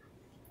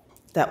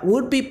that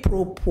would be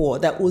pro-poor,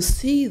 that will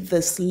see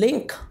this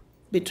link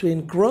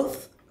between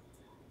growth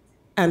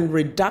and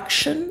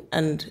reduction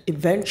and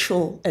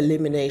eventual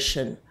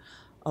elimination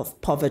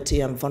of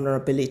poverty and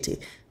vulnerability.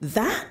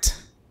 That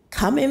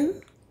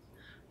coming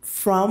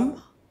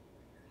from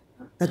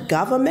the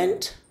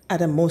government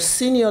at a more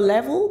senior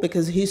level,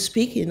 because he's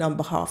speaking on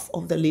behalf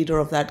of the leader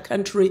of that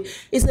country,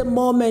 is a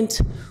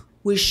moment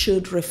we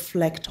should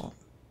reflect on.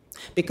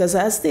 Because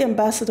as the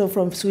ambassador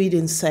from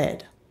Sweden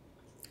said,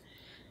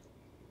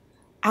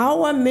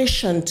 our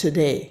mission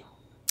today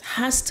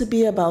has to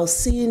be about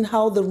seeing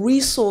how the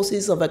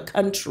resources of a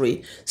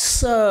country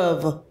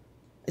serve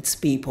its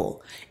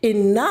people.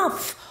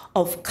 Enough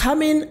of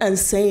coming and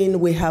saying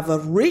we have a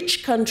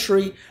rich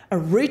country, a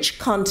rich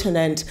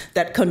continent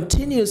that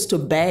continues to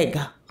beg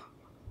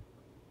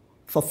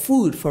for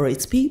food for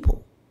its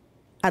people.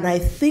 And I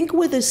think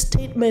with this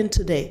statement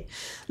today,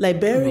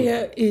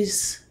 Liberia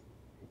is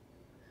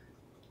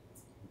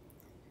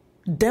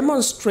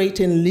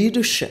demonstrating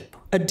leadership,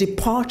 a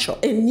departure,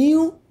 a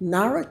new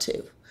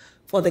narrative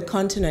for the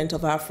continent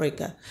of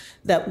Africa,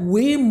 that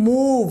we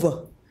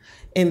move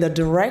in the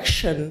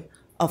direction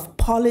of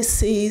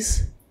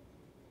policies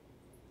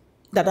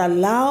that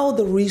allow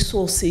the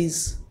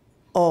resources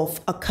of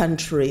a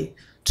country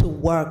to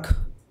work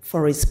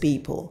for its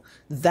people.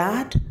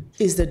 That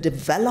is the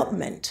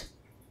development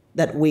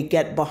that we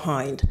get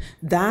behind.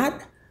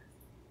 That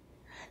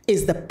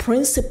is the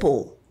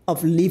principle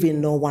of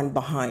leaving no one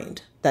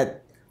behind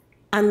that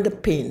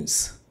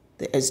underpins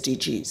the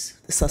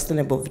SDGs, the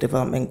Sustainable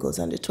Development Goals,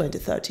 and the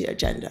 2030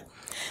 Agenda.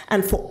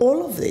 And for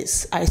all of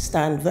this, I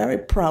stand very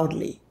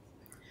proudly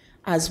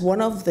as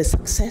one of the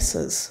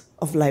successors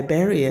of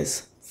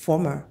Liberia's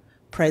former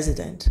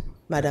president,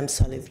 Madam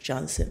Sirleaf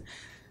Johnson,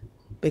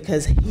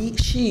 because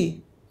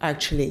she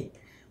actually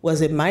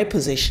was in my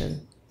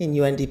position in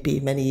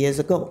UNDP many years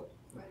ago.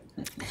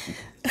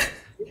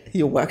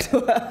 You worked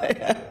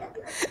well.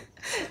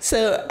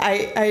 So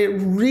I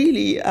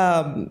really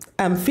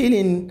am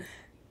feeling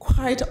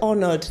quite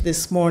honored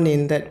this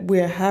morning that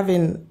we're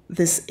having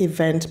this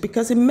event,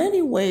 because in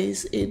many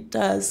ways it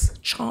does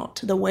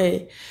chart the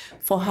way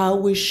for how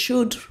we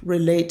should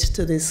relate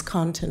to this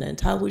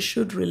continent, how we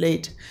should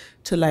relate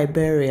to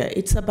Liberia.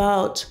 It's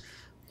about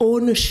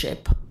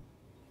ownership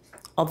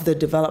of the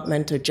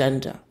development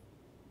agenda.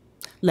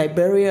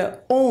 Liberia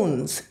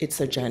owns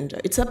its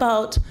agenda. It's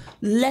about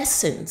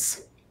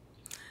lessons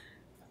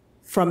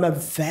from a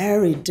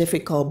very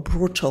difficult,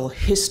 brutal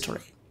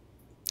history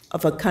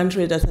of a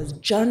country that has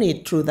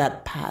journeyed through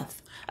that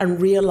path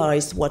and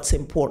realized what's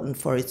important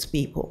for its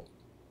people.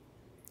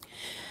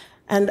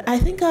 And I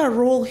think our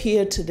role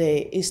here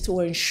today is to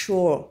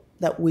ensure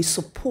that we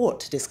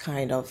support this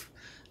kind of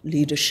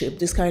leadership,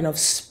 this kind of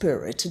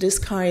spirit, this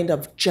kind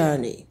of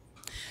journey,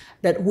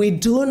 that we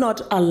do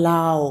not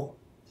allow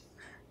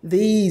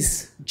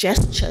these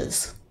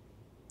gestures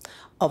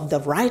of the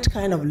right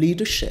kind of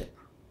leadership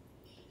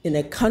in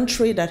a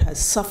country that has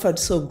suffered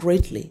so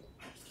greatly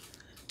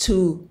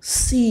to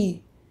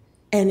see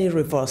any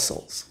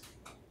reversals.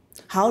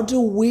 How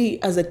do we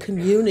as a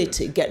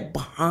community get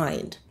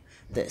behind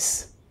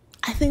this?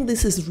 I think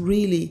this is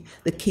really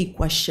the key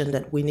question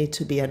that we need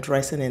to be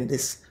addressing in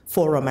this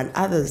forum and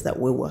others that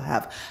we will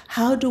have.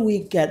 How do we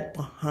get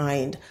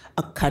behind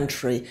a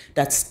country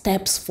that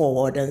steps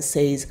forward and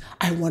says,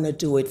 I want to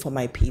do it for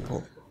my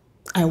people.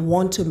 I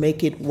want to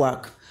make it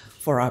work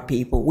for our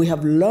people. We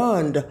have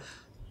learned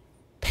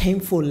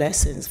painful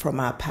lessons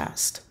from our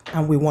past,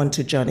 and we want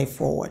to journey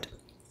forward.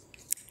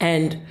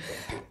 And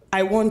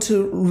I want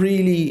to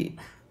really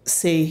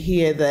say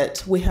here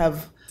that we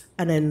have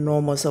an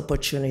enormous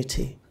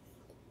opportunity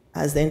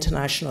as the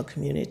international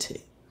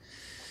community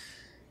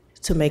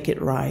to make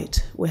it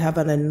right. We have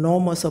an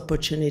enormous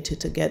opportunity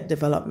to get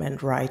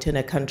development right in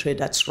a country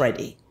that's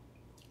ready.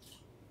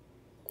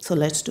 So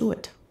let's do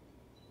it.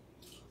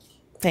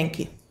 Thank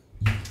you.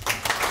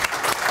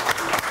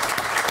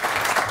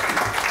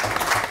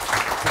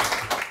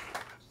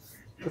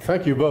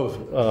 Thank you both.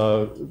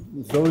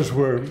 Those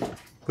were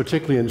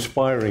particularly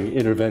inspiring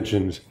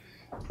interventions,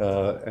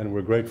 and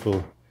we're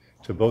grateful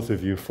to both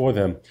of you for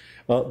them.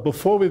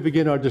 Before we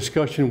begin our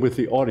discussion with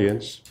the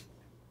audience,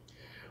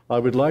 I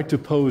would like to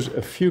pose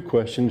a few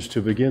questions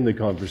to begin the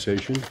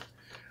conversation.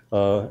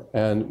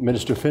 And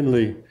Minister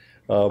Findley,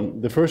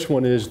 the first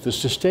one is, the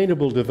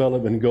Sustainable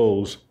Development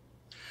Goals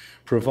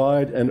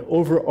provide an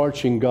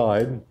overarching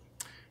guide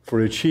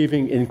for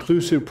achieving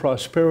inclusive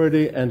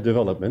prosperity and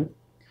development.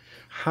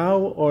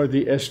 How are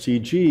the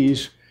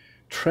SDGs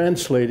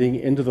translating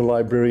into the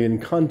Liberian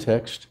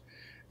context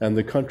and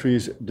the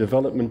country's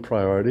development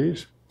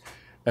priorities?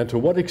 And to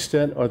what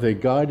extent are they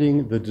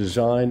guiding the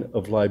design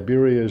of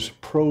Liberia's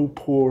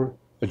pro-poor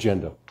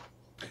agenda?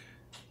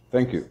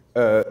 Thank you.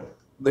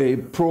 The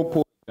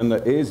pro-poor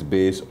agenda is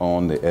based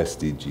on the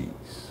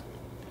SDGs.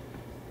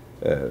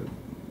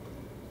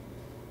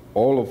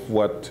 All of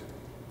what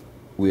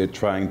we are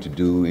trying to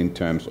do in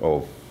terms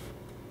of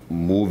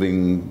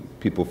moving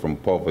people from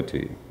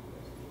poverty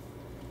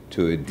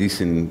to a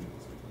decent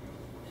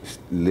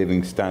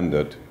living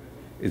standard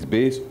is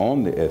based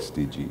on the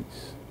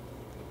SDGs.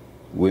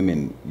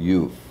 Women,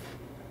 youth,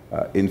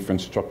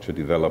 infrastructure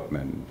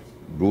development,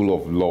 rule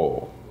of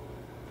law,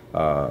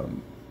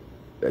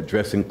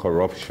 addressing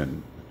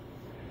corruption,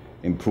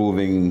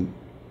 improving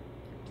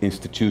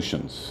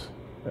institutions,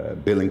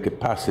 building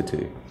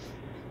capacity.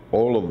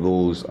 All of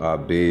those are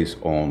based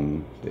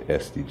on the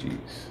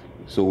SDGs.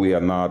 So we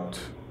are not,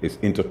 it's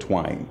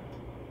intertwined.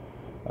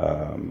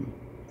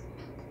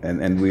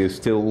 And we are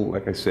still,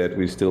 like I said,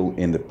 we're still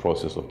in the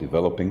process of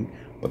developing,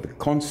 but the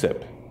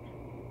concept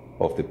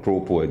of the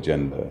pro-poor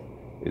agenda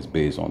is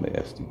based on the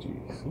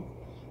SDGs.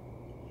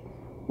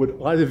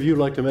 Would either of you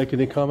like to make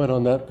any comment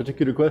on that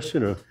particular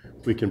question, or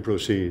we can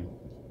proceed?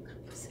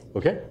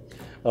 Okay.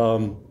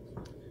 The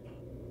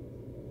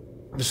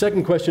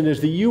second question is,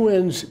 the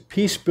UN's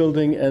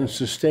peace-building and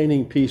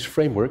sustaining peace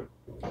framework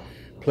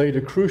played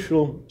a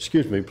critical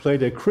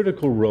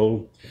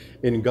role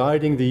in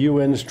guiding the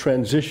UN's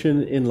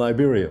transition in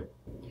Liberia.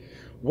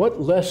 What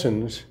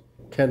lessons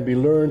can be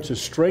learned to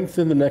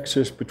strengthen the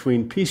nexus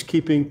between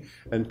peacekeeping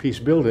and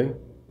peace-building?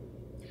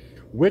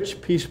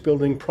 Which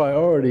peace-building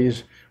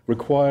priorities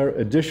require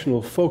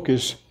additional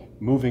focus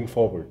moving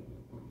forward?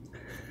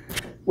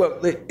 Well,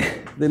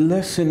 the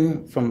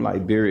lesson from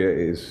Liberia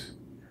is,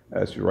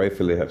 as you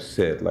rightfully have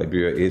said,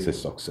 Liberia is a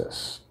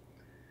success.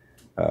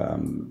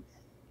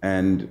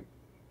 And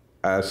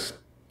as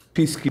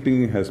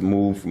peacekeeping has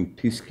moved from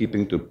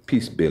peacekeeping to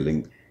peace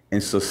building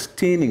and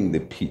sustaining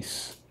the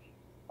peace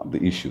of the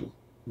issue,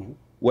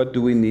 what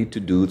do we need to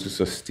do to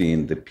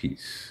sustain the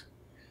peace?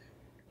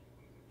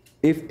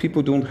 If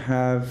people don't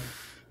have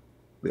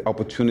the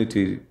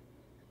opportunity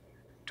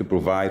to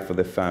provide for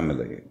their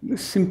family, the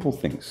simple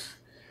things,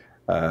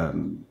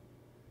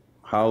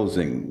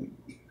 housing,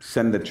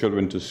 send their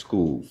children to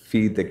school,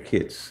 feed their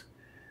kids,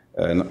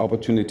 an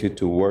opportunity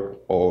to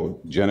work or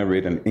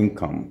generate an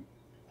income,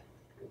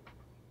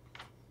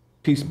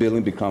 peace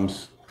building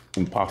becomes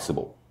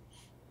impossible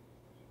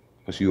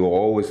because you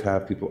always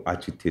have people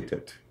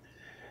agitated.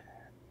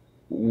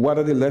 What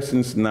are the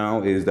lessons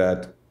now is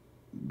that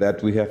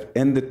we have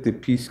ended the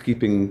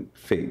peacekeeping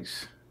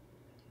phase.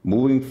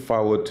 Moving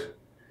forward,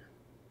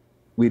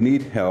 we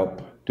need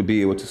help to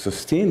be able to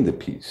sustain the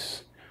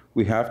peace.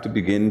 We have to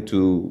begin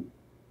to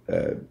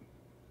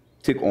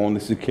take on the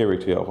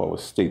security of our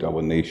state,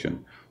 our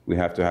nation. We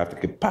have to have the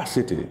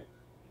capacity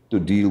to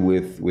deal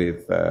with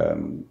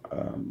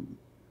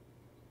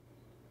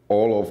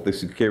all of the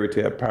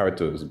security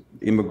apparatus,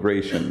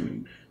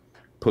 immigration,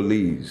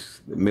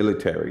 police, the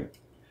military.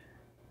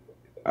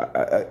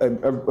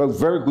 A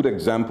very good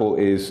example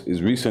is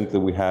recently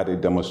we had a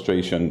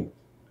demonstration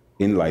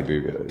in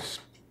Liberia,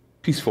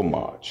 peaceful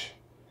march,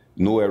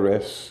 no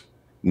arrests,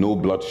 no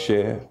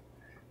bloodshed.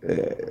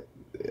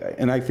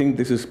 And I think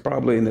this is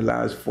probably in the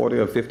last 40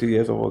 or 50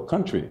 years of our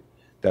country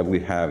that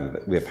we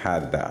have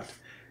had that.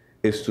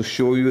 Is to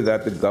show you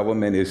that the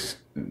government is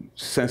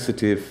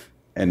sensitive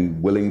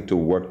and willing to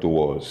work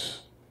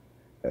towards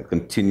a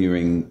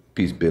continuing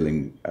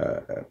peace-building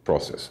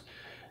process.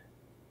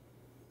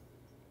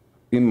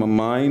 In my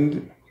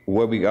mind,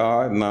 where we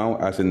are now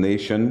as a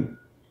nation,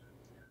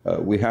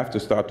 we have to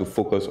start to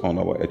focus on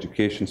our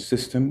education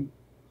system,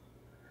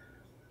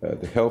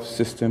 the health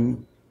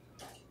system,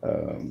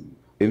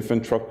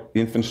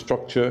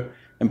 infrastructure,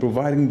 and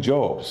providing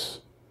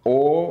jobs,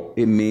 or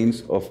a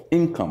means of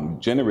income,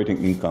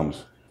 generating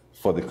incomes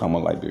for the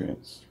common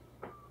Liberians.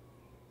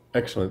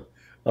 Excellent.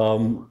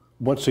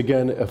 Once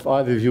again, if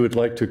either of you would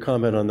like to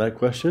comment on that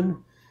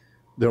question,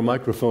 there are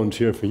microphones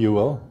here for you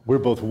all. We're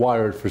both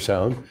wired for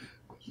sound.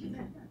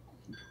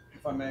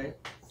 If I may,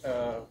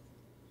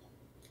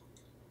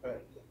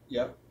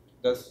 yeah,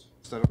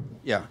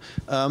 yeah.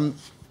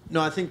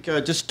 No, I think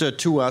just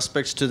two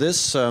aspects to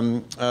this.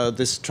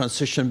 This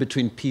transition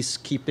between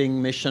peacekeeping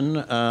mission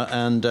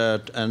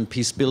and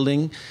peace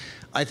building.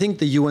 I think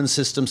the UN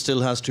system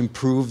still has to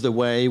improve the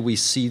way we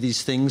see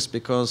these things,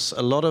 because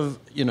a lot of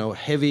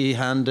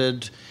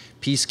heavy-handed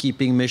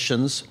peacekeeping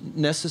missions,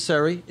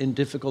 necessary in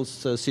difficult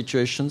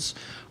situations,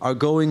 are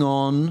going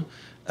on,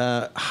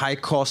 high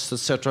costs,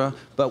 etc.,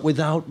 but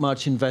without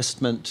much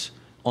investment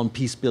on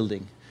peace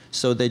building.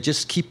 So they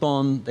just keep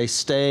on, they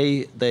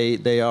stay,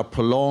 they are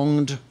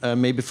prolonged,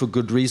 maybe for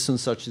good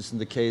reasons, such as in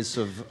the case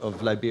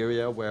of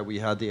Liberia, where we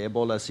had the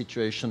Ebola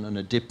situation and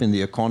a dip in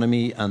the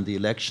economy and the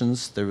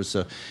elections. There was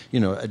a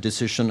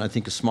decision, I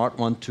think a smart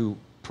one, to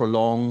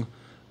prolong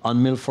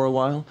UNMIL for a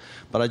while.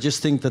 But I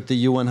just think that the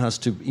UN has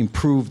to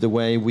improve the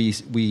way we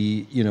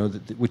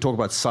talk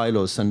about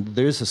silos, and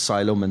there is a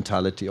silo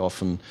mentality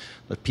often,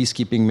 that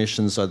peacekeeping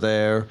missions are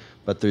there,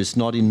 but there's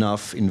not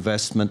enough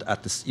investment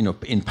at this,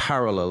 in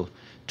parallel,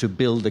 to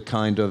build the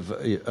kind of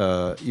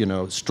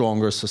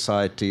stronger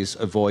societies,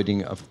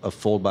 avoiding a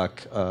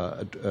fallback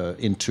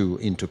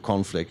into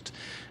conflict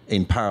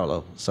in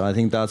parallel. So I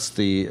think that's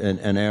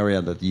an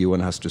area that the UN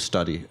has to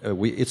study.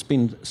 It's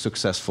been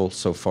successful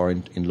so far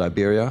in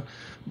Liberia,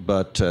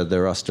 but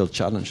there are still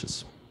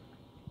challenges.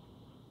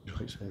 Would you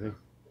like to say anything?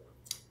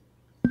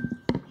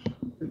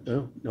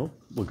 No,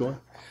 we'll go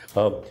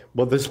on.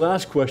 Well, this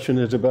last question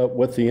is about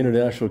what the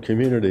international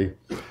community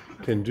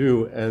can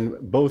do, and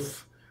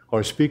both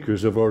our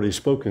speakers have already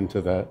spoken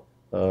to that.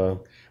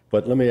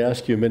 But let me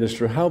ask you,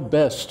 Minister, how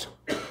best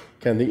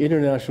can the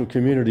international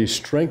community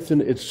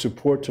strengthen its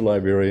support to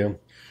Liberia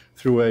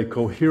through a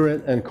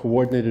coherent and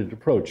coordinated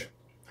approach?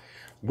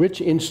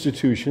 Which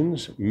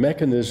institutions,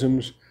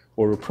 mechanisms,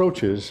 or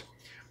approaches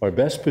are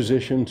best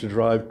positioned to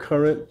drive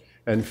current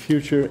and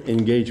future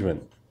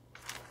engagement?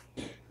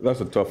 That's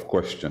a tough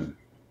question.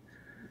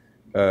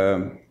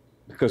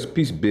 Because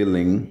peace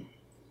building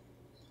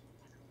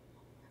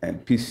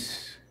and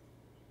peace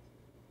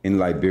in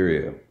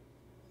Liberia,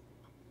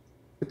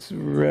 it's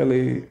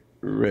really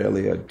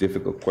a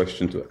difficult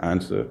question to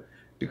answer,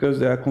 because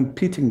there are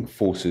competing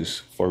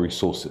forces for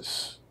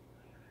resources.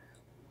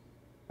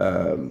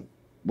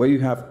 Where you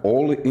have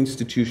all the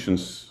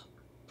institutions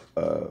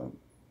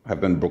have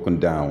been broken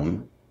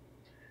down,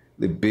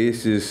 the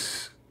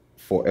basis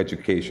for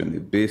education, the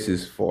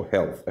basis for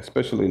health,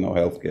 especially in our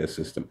healthcare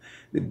system,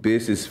 the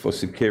basis for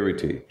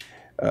security,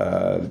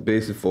 the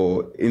basis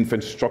for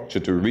infrastructure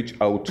to reach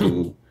out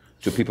to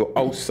people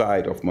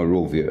outside of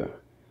Monrovia.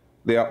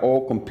 They are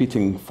all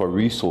competing for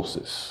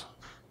resources.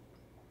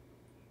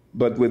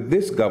 But with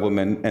this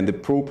government and the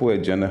pro-poor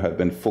agenda have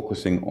been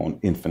focusing on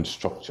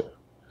infrastructure.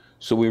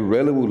 So we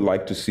really would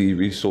like to see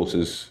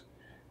resources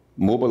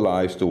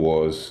mobilized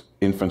towards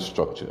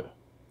infrastructure.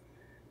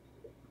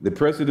 The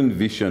president's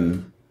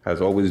vision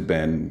has always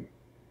been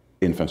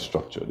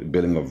infrastructure, the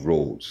building of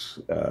roads,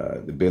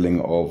 the building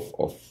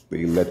of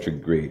the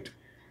electric grid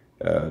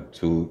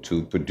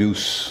to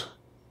produce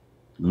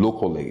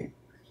locally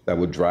that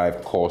would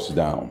drive costs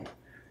down.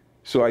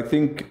 So I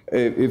think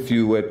if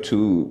you were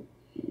to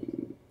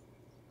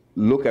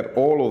look at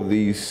all of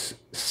these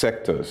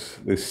sectors,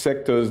 the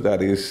sectors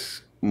that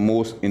is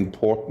most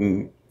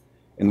important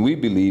and we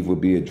believe will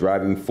be a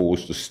driving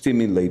force to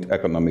stimulate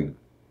economic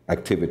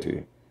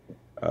activity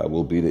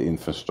will be the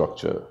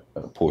infrastructure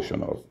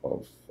portion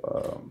of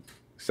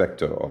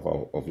sector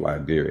of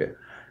Liberia.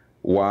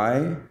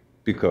 Why?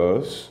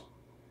 Because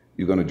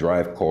you're going to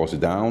drive costs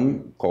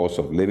down, cost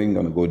of living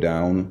going to go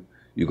down.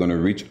 You're going to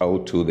reach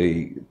out to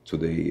the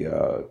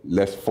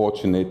less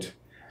fortunate.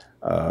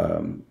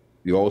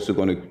 You're also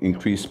going to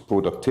increase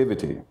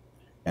productivity,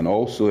 and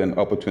also an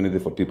opportunity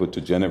for people to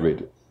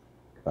generate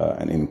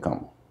an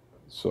income.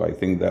 So I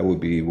think that would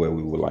be where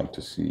we would like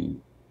to see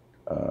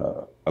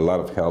a lot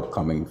of help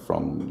coming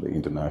from the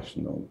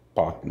international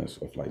partners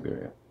of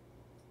Liberia.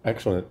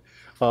 Excellent.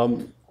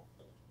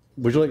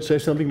 Would you like to say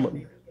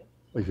something?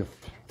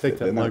 Take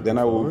that microphone. Then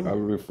I will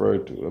refer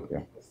to,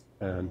 okay.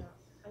 And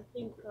I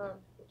think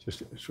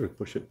just sort of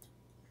push it.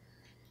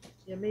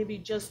 Yeah, maybe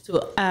just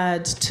to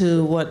add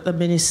to what the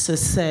minister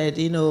said,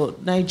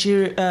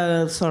 Liberia,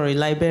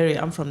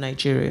 I'm from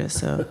Nigeria,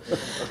 so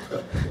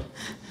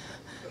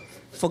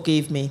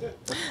forgive me.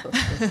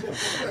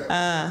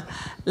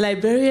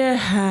 Liberia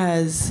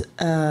has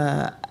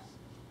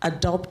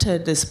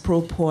adopted this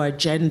pro-poor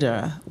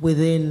agenda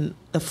within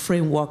the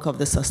framework of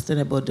the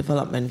Sustainable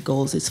Development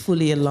Goals. It's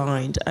fully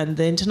aligned. And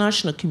the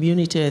international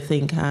community, I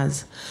think,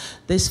 has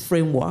this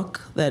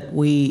framework that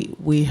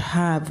we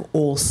have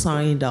all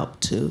signed up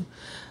to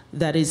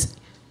that is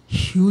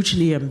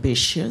hugely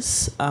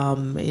ambitious.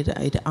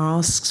 It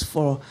asks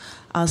for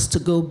us to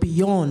go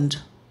beyond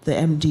the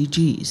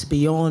MDGs,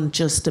 beyond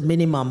just the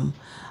minimum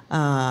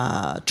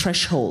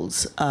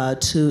thresholds,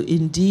 to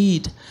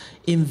indeed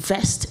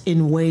invest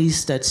in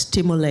ways that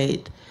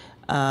stimulate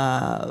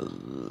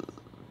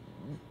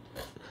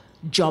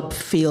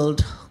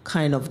job-filled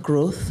kind of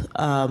growth,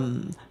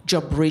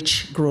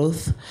 job-rich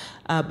growth,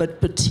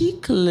 but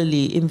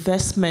particularly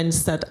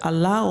investments that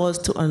allow us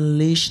to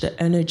unleash the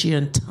energy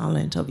and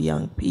talent of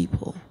young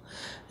people.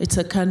 It's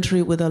a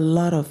country with a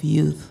lot of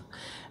youth.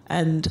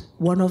 And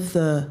one of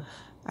the,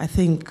 I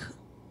think,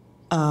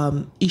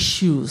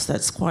 issues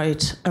that's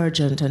quite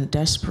urgent and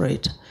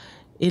desperate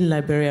in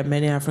Liberia and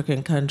many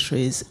African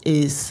countries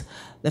is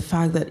the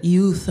fact that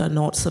youth are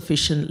not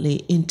sufficiently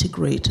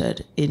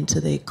integrated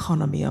into the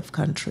economy of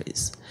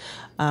countries.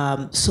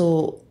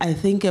 So I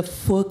think a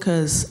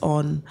focus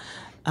on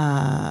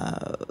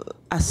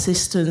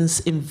assistance,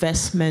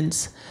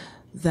 investments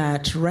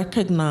that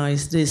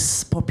recognize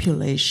this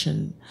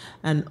population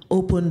and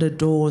open the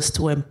doors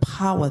to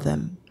empower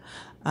them,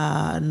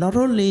 not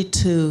only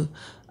to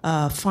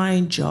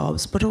find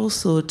jobs, but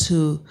also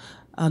to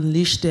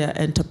unleash their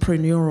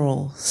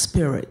entrepreneurial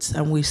spirits.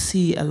 And we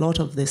see a lot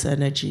of this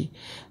energy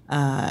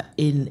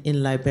in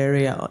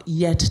Liberia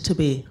yet to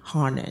be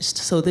harnessed.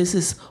 So this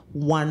is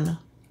one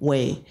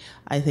way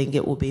I think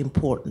it will be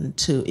important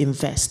to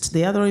invest.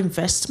 The other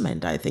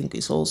investment I think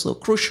is also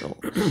crucial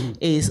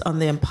is on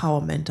the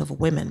empowerment of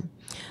women.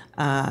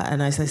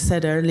 And as I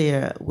said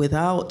earlier,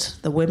 without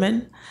the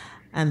women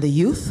and the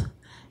youth,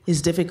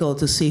 it's difficult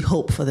to see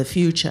hope for the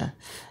future.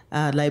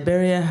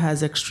 Liberia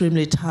has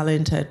extremely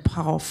talented,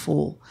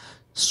 powerful,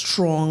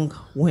 strong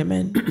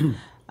women.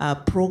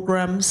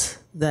 Programs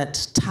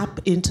that tap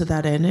into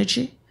that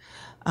energy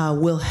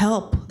will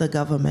help the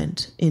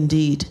government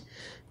indeed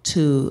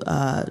to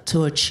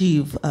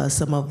achieve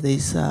some of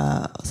these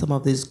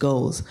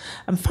goals.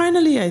 And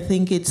finally, I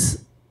think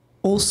it's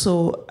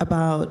also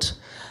about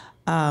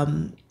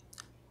having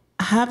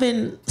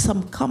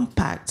some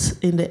compacts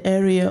in the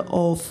area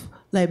of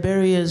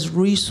Liberia's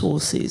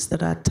resources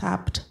that are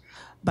tapped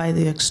by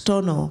the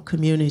external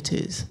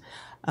communities,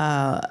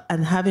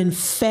 and having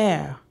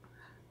fair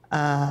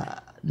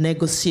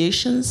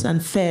negotiations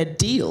and fair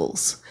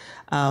deals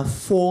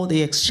for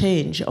the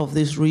exchange of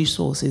these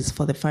resources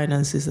for the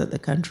finances that the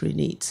country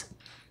needs.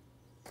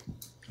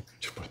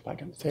 Just put it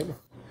back on the table.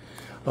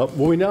 Well,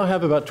 we now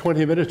have about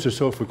 20 minutes or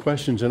so for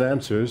questions and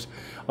answers.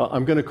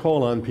 I'm going to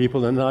call on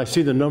people, and I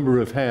see the number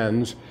of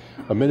hands.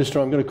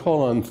 Minister, I'm going to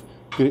call on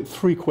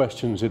 3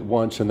 questions at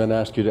once and then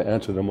ask you to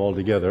answer them all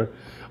together.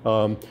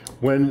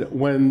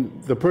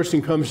 When the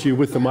person comes to you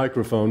with the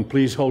microphone,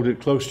 please hold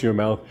it close to your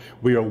mouth.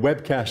 We are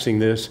webcasting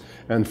this,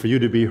 and for you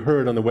to be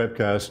heard on the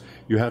webcast,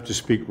 you have to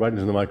speak right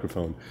into the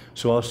microphone.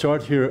 So I'll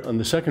start here on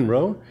the second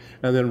row,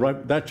 and then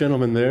right, that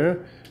gentleman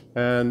there,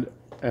 and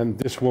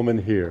this woman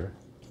here.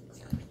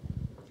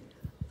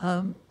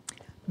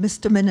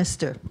 Mr.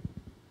 Minister,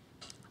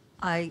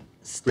 I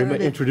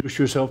started... Introduce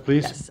yourself,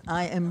 please. Yes,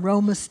 I am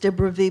Roma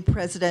Stibravi,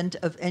 President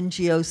of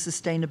NGO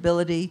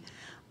Sustainability.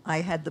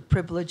 I had the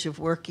privilege of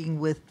working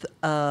with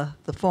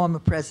the former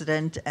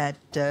president at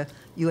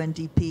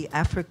UNDP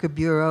Africa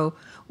Bureau.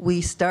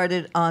 We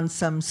started on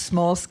some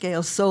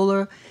small-scale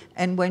solar,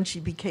 and when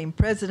she became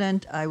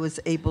president, I was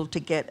able to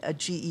get a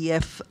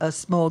GEF, a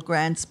small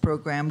grants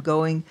program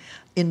going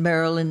in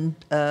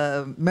Maryland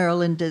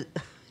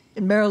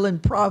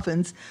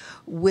province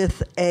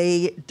with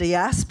a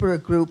diaspora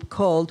group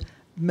called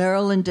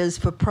Marylanders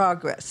for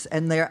Progress,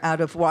 and they're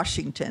out of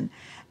Washington.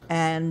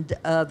 And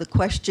the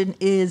question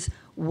is,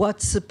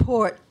 what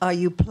support are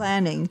you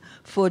planning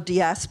for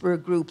diaspora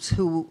groups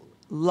who,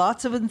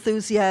 lots of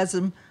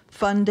enthusiasm,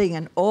 funding,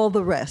 and all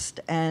the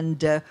rest,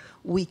 and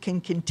we can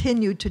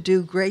continue to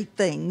do great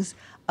things.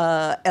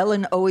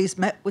 Ellen always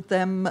met with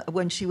them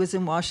when she was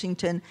in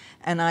Washington,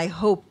 and I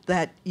hope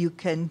that you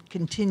can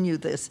continue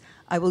this.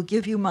 I will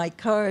give you my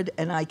card,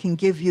 and I can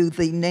give you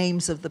the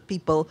names of the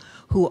people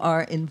who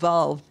are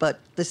involved,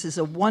 but this is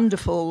a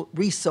wonderful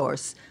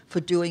resource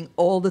for doing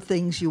all the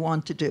things you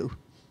want to do.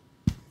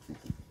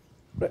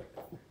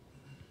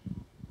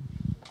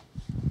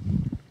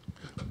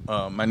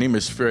 My name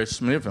is Ferris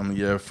Smith. I'm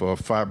here for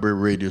Fiber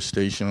Radio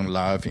Station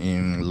live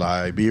in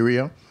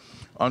Liberia.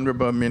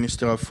 Honorable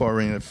Minister of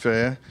Foreign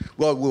Affairs.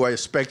 Well, we were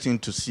expecting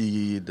to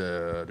see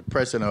the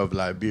President of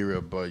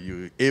Liberia, but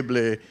you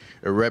ably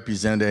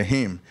represented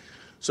him.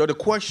 So the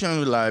question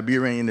with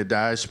Liberian in the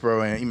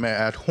diaspora and even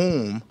at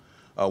home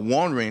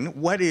wondering,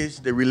 what is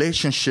the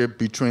relationship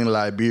between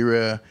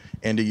Liberia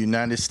and the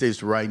United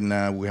States right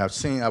now? We have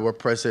seen our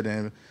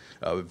President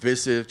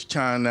visit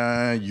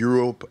China,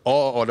 Europe,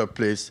 or other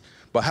places,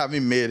 but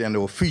haven't made an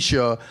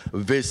official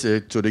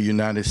visit to the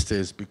United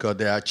States because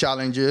there are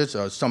challenges.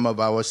 Some of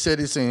our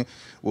citizens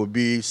will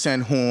be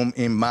sent home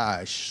in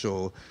March.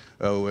 So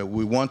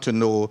we want to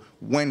know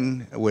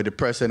when will the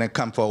president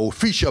come for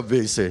official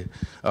visit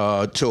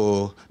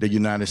to the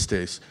United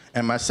States.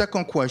 And my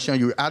second question,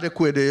 you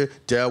adequately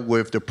dealt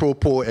with the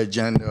pro-poor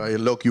agenda.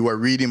 Look, you were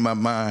reading my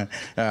mind.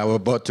 I was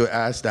about to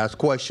ask that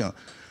question.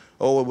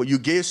 Oh, you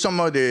gave some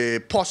of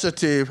the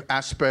positive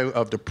aspect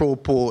of the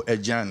pro-poor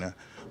agenda.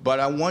 But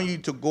I want you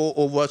to go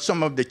over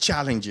some of the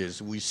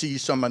challenges. We see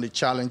some of the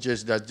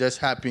challenges that just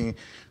happened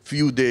a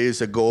few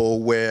days ago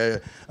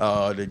where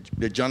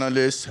the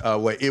journalists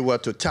were able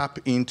to tap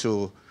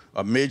into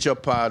a major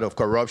part of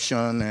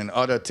corruption and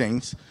other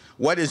things.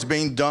 What is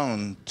being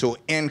done to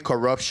end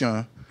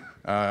corruption?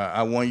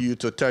 I want you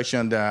to touch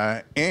on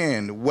that,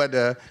 and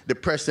whether the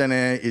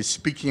president is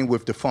speaking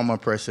with the former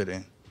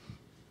president.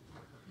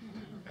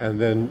 And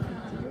then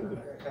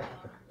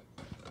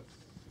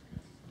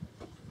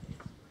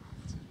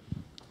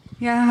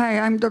yeah, hi,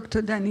 I'm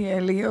Dr.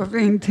 Danieli of the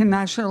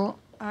International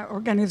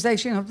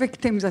Organization of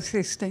Victims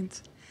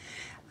Assistance.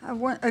 I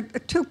want,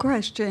 2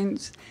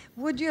 questions.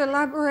 Would you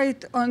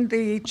elaborate on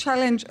the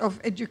challenge of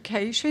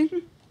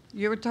education?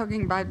 You were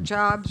talking about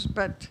jobs,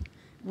 but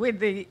with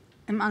the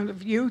amount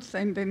of youth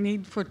and the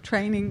need for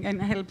training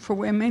and help for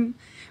women,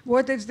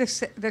 what is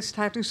the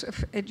status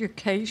of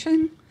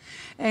education?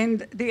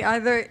 And the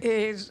other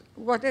is,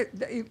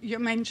 you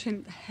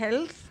mentioned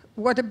health.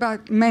 What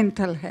about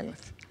mental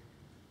health?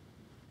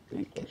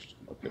 Okay.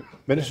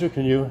 Minister,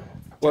 can you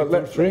Well,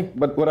 take those 3?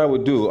 but what I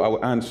would do, I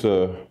will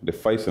answer the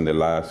first and the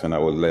last, and I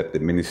will let the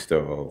Minister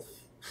of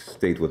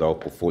State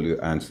without portfolio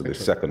answer the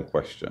second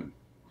question,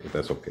 if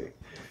that's okay.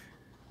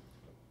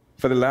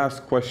 For the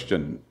last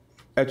question,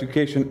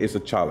 education is a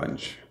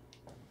challenge.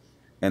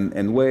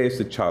 And where is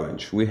the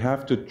challenge? We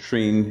have to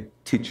train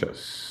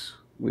teachers.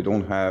 We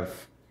don't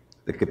have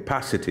the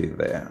capacity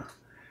there.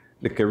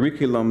 The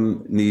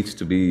curriculum needs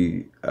to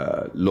be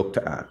looked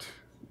at.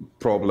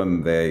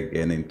 Problem there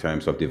again in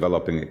terms of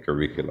developing a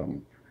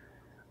curriculum.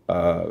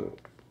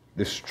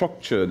 The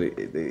structure,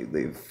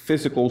 the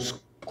physical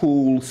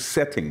school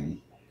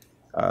setting,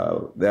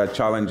 there are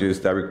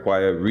challenges that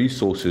require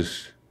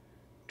resources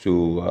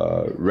to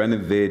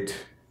renovate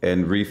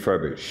and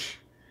refurbish.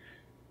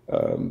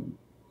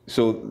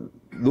 So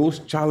those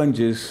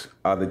challenges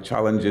are the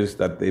challenges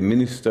that the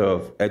Minister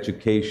of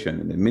Education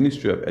and the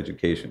Ministry of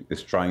Education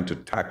is trying to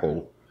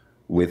tackle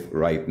with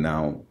right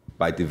now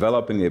by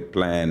developing a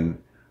plan.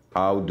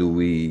 How do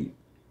we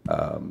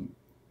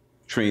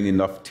train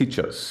enough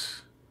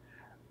teachers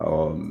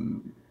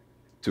to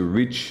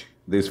reach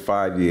this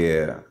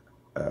 5-year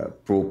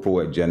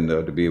pro-poor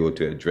agenda to be able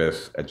to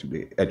address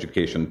the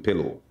education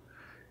pillar?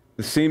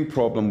 The same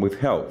problem with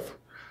health.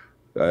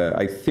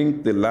 I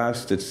think the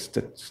last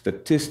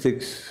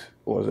statistics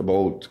was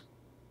about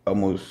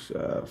almost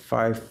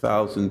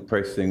 5,000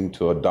 pressing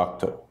to a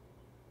doctor.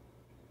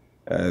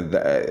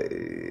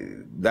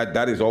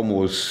 That is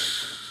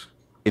almost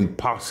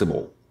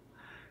impossible.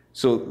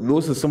 So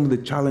those are some of the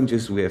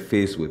challenges we are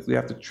faced with. We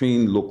have to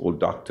train local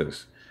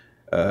doctors.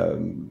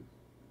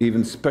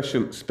 Even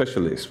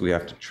specialists we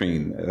have to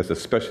train. There's a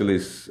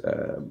specialist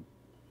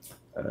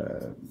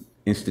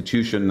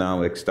institution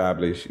now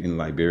established in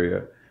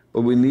Liberia.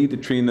 But we need the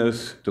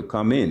trainers to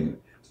come in.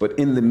 But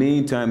in the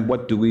meantime,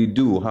 what do we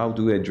do? How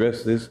do we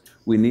address this?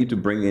 We need to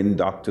bring in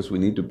doctors. We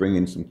need to bring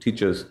in some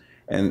teachers.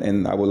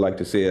 And I would like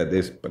to say at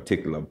this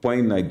particular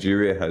point,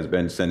 Nigeria has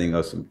been sending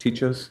us some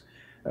teachers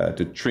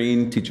to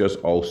train teachers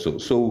also.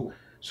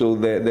 So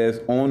there's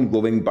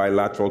ongoing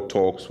bilateral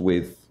talks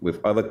with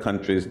other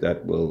countries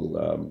that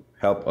will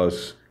help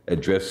us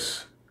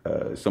address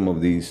some of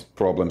these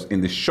problems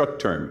in the short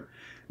term.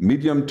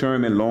 Medium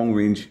term and long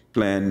range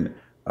plan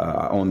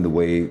are on the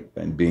way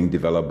and being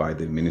developed by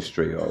the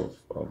Ministry of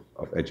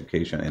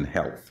Education and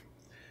Health.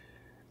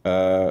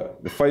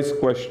 The first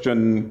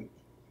question,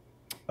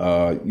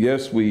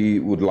 yes, we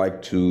would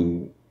like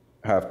to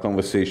have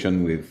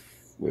conversation with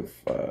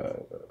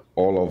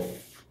all of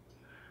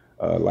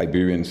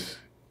Liberians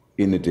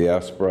in the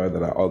diaspora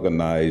that are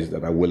organized,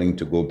 that are willing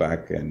to go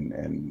back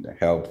and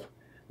help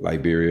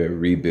Liberia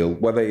rebuild,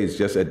 whether it's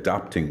just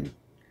adopting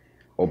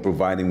or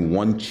providing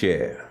one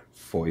chair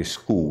for a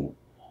school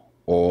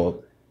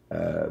or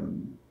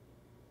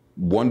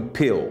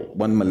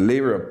one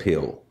malaria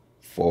pill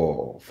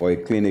for a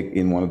clinic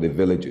in one of the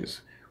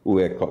villages.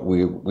 We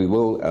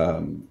will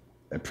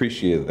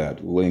appreciate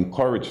that. We will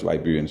encourage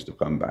Liberians to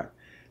come back.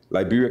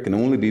 Liberia can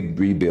only be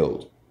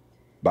rebuilt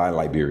by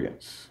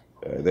Liberians.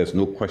 There's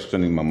no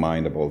question in my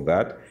mind about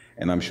that.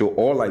 And I'm sure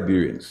all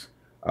Liberians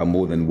are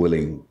more than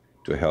willing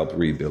to help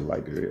rebuild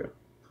Liberia.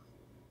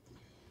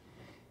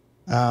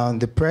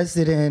 The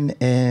president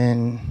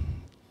and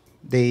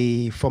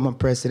the former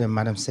president,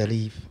 Madam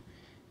Salif,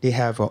 they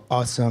have an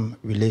awesome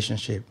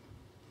relationship.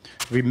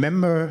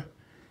 Remember,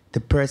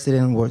 the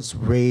president was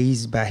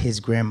raised by his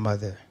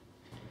grandmother.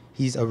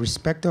 He's a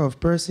respecter of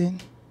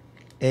person,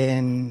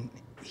 and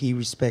he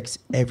respects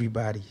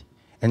everybody.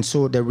 And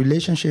so the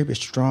relationship is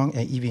strong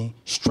and even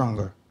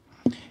stronger.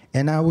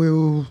 And I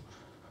will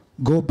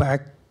go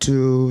back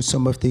to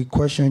some of the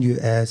questions you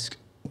asked.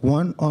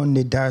 One on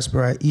the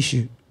diaspora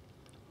issue.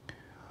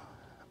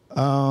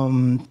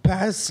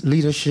 Past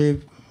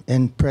leadership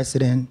and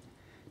precedent,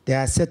 there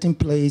are certain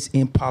places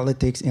in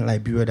politics in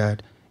Liberia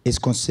that is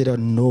considered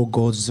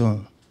no-go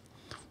zone.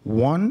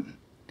 One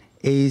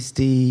is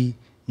the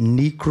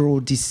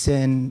Negro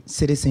descent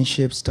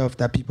citizenship stuff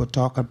that people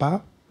talk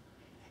about.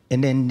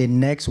 And then the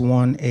next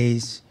one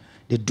is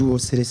the dual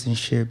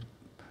citizenship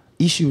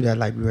issue that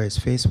Liberia is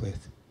faced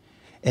with.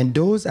 And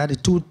those are the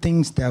two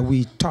things that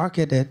we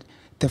targeted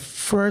the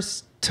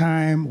first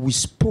time we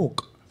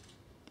spoke.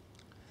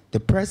 The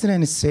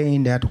president is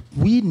saying that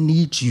we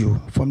need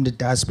you from the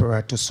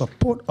diaspora to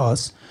support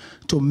us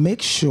to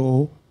make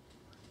sure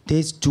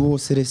this dual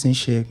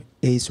citizenship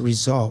is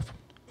resolved.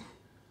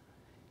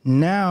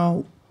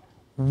 Now,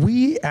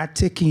 we are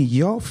taking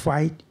your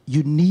fight.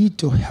 You need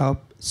to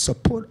help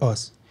support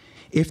us.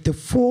 If the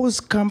force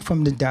come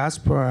from the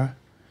diaspora,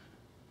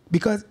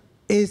 because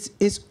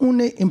it's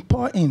only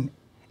important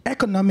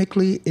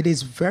economically, it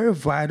is very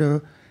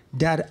vital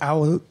that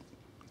our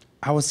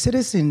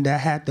citizens that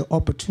had the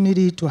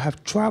opportunity to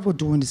have traveled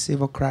during the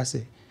civil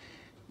crisis,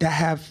 that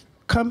have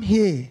come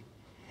here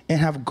and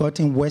have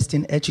gotten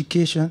Western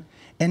education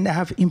and that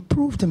have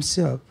improved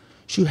themselves,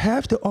 should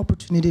have the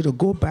opportunity to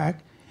go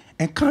back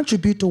and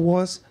contribute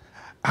towards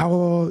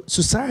our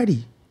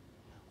society.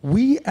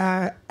 We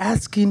are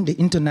asking the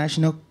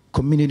international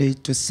community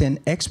to send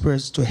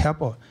experts to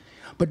help us.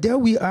 But there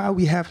we are,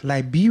 we have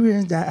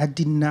Liberians that are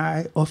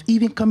denied of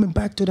even coming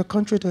back to the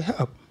country to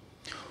help.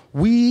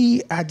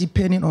 We are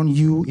depending on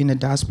you in the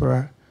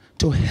diaspora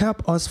to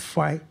help us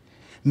fight,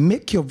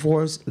 make your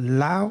voice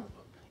loud,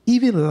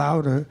 even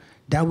louder,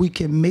 that we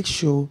can make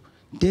sure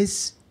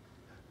this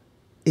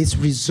is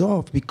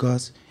resolved,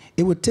 because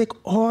it would take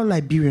all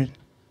Liberians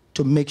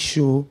to make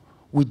sure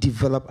we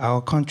develop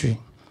our country.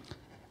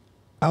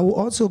 I will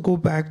also go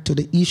back to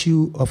the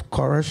issue of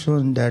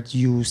corruption that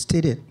you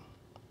stated.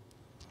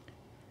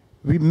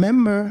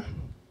 Remember,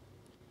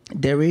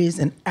 there is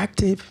an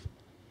active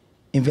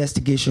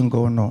investigation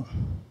going on.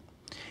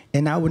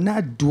 And I will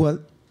not dwell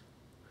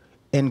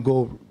and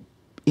go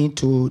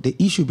into the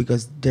issue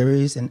because there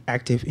is an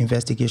active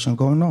investigation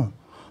going on.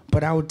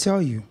 But I will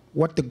tell you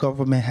what the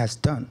government has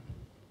done.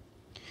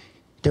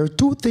 There are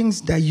two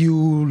things that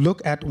you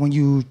look at when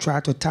you try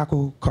to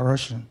tackle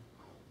corruption.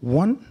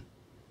 One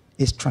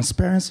is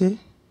transparency,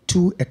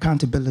 two,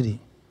 accountability.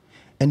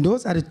 And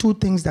those are the two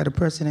things that the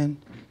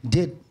president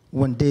did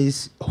when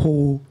this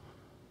whole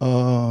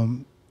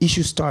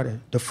issue started.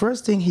 The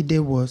first thing he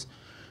did was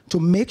to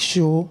make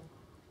sure,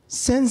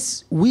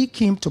 since we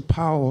came to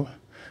power,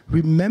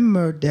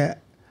 remember there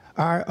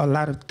are a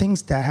lot of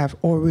things that have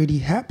already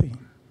happened.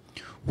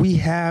 We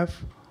have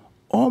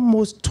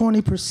almost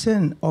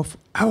 20% of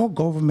our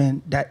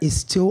government that is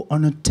still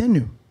on a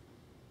tenure.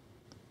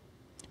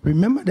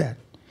 Remember that.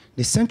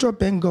 The central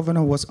bank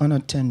governor was on a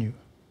tenure.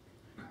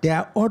 There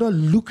are other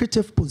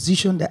lucrative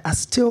positions that are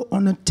still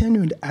on a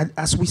tenure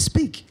as we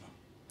speak.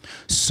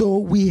 So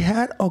we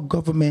had a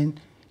government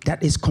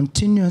that is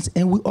continuous,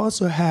 and we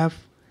also have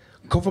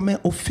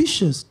government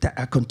officials that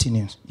are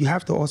continuous. You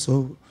have to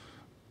also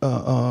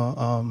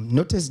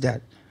notice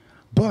that.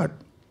 But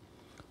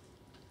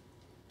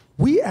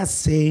we are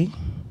saying,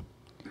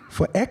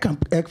 for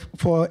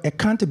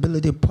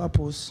accountability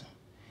purpose,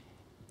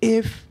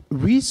 if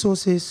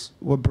resources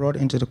were brought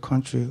into the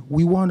country,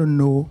 we want to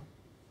know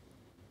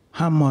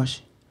how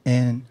much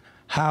and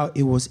how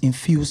it was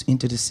infused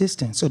into the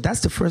system. So that's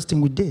the first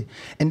thing we did.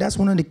 And that's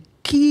one of the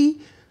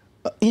key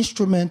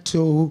instruments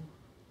to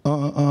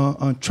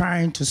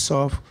trying to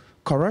solve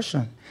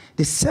corruption.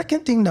 The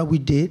second thing that we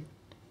did,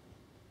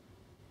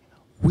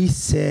 we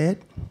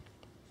said,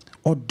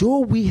 although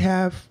we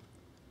have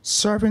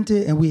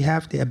sovereignty and we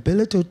have the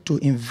ability to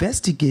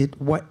investigate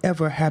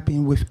whatever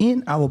happened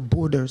within our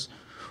borders,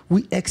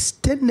 we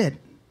extended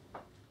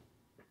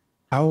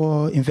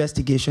our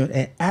investigation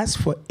and asked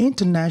for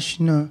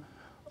international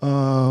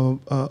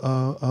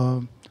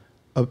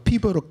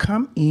people to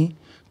come in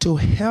to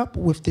help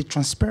with the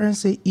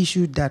transparency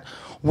issue, that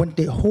when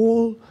the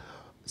whole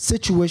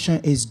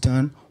situation is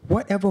done,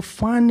 whatever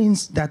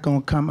findings that are going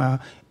to come out,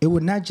 it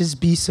will not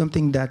just be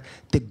something that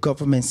the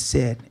government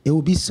said. It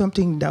will be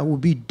something that will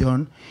be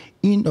done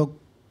in an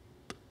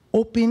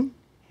open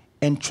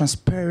and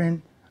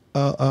transparent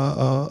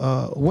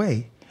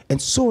way.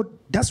 And so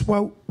that's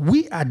what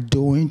we are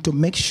doing to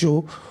make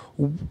sure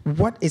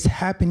what is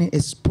happening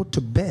is put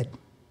to bed.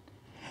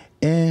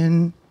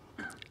 And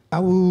I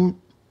will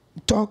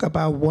talk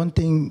about one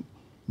thing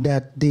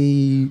that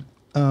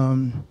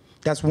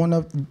that's one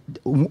of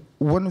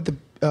the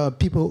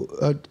people,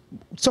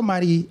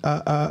 somebody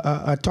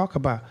talk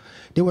about.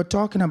 They were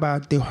talking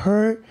about, they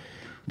heard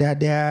that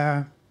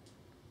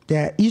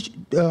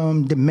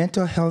the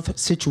mental health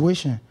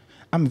situation.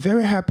 I'm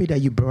very happy that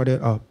you brought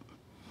it up,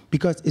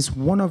 because it's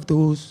one of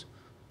those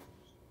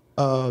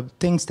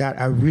things that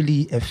are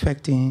really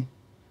affecting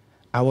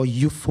our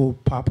youthful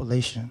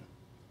population.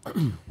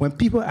 When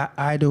people are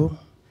idle,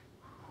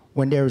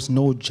 when there is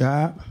no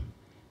job,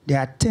 there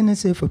are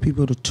tendency for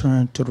people to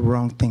turn to the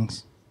wrong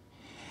things.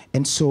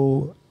 And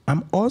so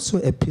I'm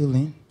also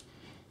appealing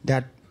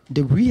that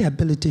the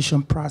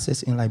rehabilitation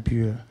process in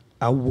Liberia,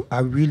 I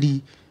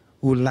really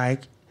would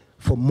like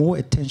for more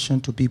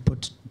attention to be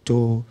put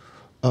to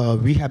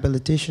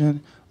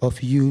rehabilitation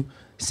of youth,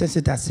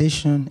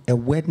 sensitization,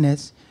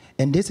 awareness.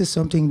 And this is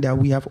something that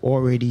we have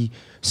already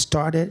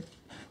started.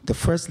 The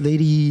First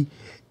Lady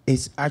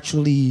is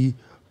actually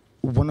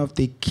one of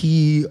the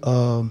key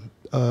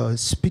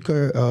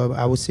speaker,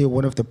 I would say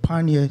one of the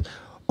pioneers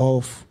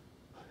of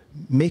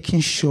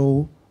making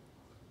sure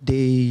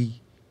the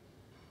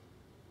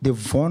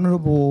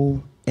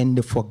vulnerable and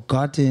the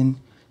forgotten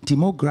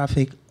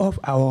demographic of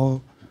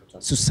our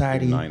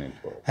society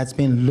has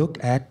been looked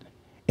at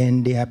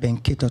and they have been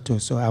catered to.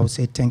 So I would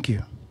say thank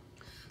you.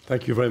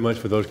 Thank you very much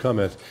for those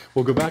comments.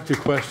 We'll go back to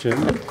questions.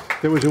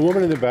 There was a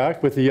woman in the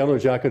back with the yellow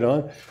jacket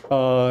on.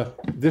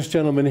 This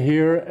gentleman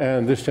here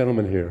and this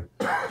gentleman here.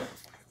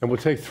 And we'll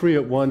take three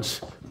at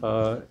once,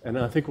 and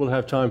I think we'll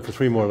have time for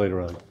three more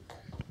later on.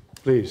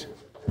 Please.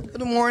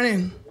 Good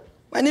morning.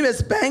 My name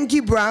is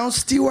Banky Brown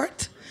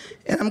Stewart,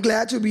 and I'm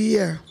glad to be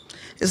here.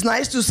 It's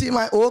nice to see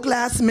my old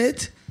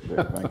classmate,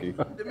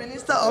 the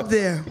minister up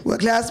there. We're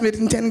classmates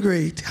in 10th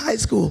grade, high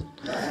school.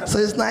 So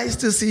it's nice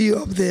to see you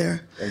up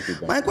there. Thank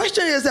you, my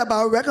question is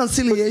about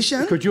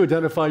reconciliation. Could you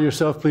identify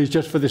yourself, please,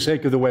 just for the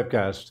sake of the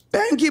webcast?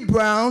 Banky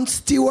Brown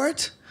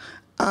Stewart,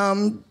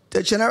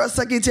 the General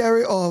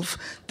Secretary of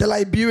the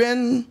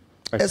Liberian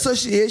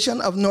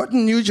Association of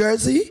Northern New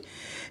Jersey.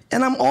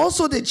 And I'm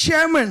also the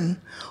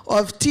chairman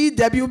of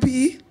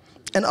TWP,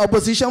 an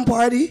opposition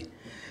party,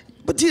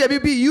 but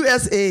TWP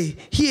USA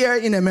here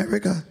in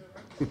America.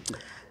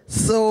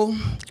 So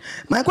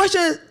my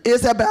question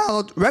is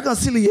about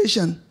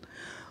reconciliation.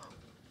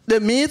 The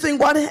main thing,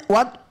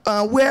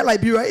 where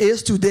Liberia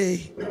is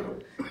today,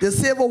 the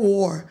Civil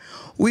War.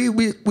 We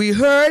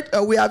heard,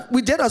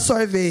 we did a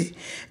survey,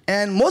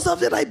 and most of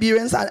the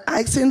Liberians are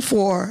asking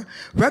for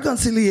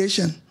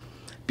reconciliation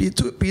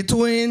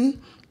between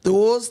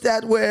those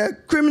that were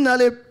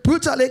criminally,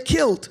 brutally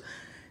killed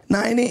in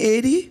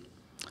 1980,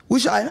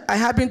 which I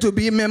happen to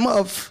be a member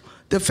of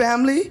the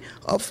family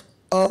of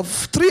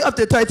 3 of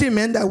the 13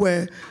 men that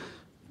were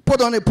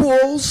put on the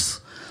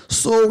polls.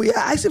 So we are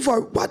asking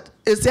for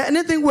is there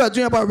anything we are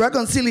doing about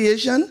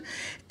reconciliation?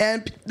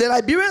 And the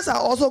Liberians are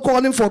also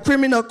calling for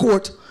criminal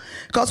court,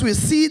 because we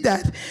see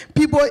that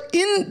people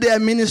in the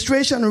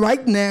administration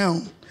right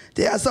now,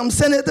 there are some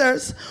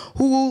senators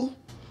who,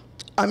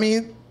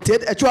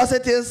 did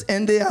atrocities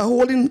and they are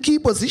holding key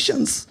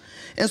positions.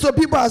 And so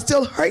people are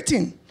still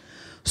hurting.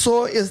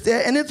 So is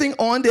there anything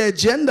on the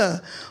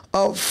agenda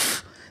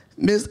of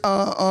His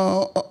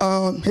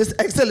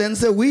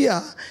Excellency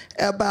Weah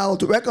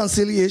about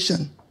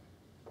reconciliation?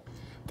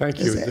 Thank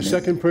you. The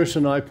second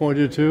person I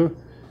pointed to,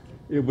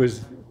 it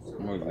was...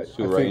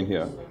 right in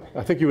here.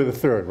 I think you were the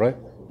third, right?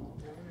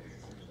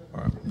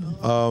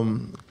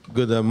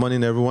 Good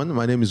morning, everyone.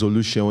 My name is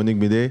Olusegun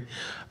Onigbide.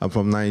 I'm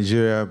from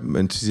Nigeria,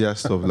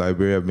 enthusiast of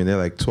Liberia. I've been there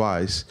like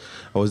twice.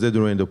 I was there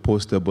during the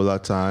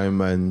post-Ebola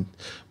time and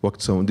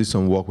did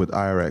some work with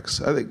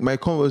IREX. I think my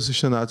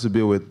conversation had to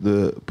be with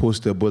the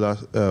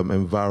post-Ebola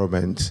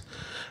environment,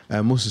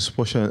 and most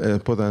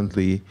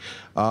importantly,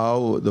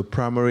 how the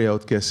primary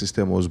healthcare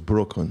system was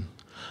broken,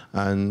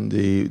 and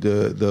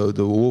the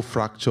whole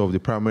fracture of the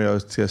primary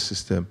healthcare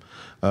system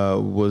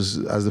was,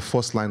 as the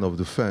first line of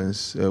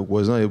defense,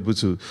 was not able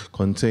to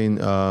contain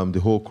the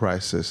whole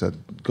crisis that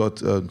got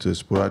to a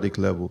sporadic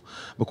level.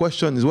 The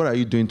question is, what are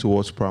you doing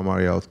towards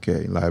primary health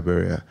care in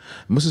Liberia?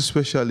 Most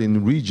especially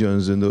in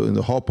regions, in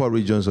the upper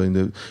regions or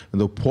in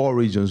the poor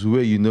regions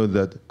where you know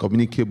that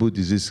communicable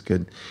disease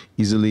can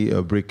easily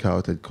break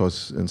out and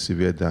cause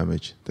severe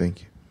damage.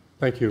 Thank you.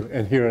 Thank you.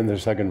 And here in the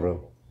second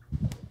row.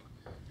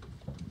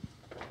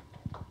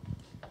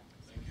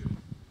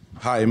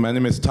 Hi, my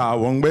name is Ta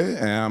Wongbe,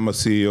 and I'm a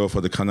CEO for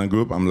the Kanan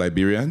Group. I'm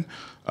Liberian.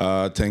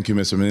 Thank you,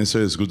 Mr.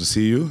 Minister. It's good to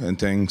see you, and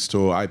thanks to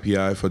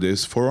IPI for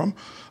this forum.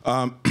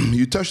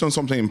 You touched on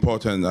something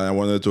important. I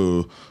wanted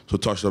to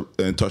touch on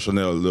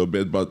it a little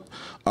bit, but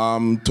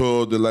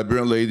to the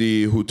Liberian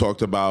lady who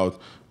talked about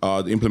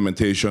the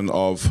implementation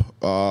of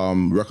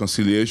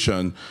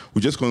reconciliation,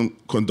 we just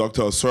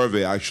conducted a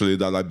survey, actually,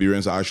 that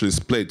Liberians are actually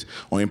split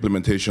on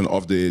implementation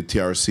of the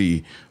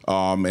TRC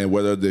and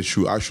whether they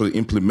should actually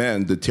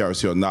implement the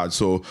TRC or not.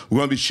 So we're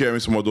going to be sharing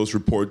some of those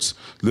reports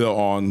later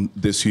on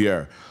this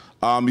year.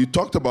 You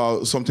talked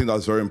about something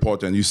that's very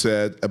important. You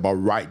said about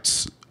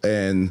rights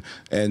and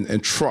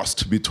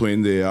trust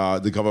between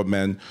the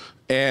government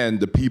and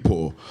the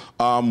people.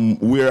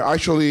 We're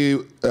actually,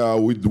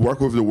 we work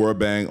with the World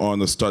Bank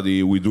on a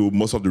study. We do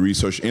most of the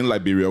research in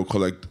Liberia, we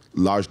collect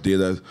large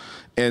data,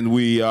 and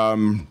we're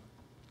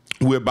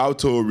about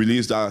to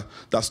release that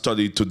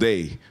study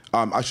today,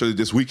 actually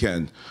this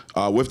weekend,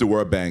 with the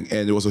World Bank,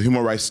 and it was a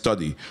human rights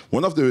study.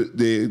 One of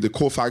the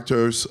core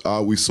factors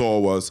we saw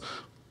was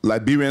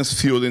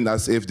Liberians feeling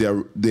as if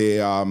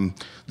the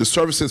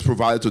services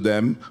provided to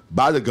them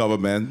by the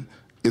government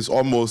is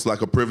almost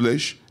like a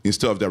privilege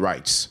instead of their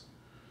rights.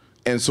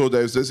 And so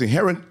there's this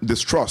inherent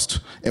distrust,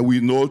 and we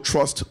know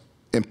trust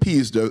and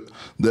peace,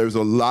 there's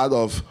a lot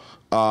of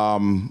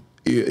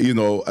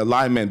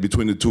alignment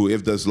between the two.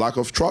 If there's lack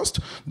of trust,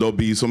 there'll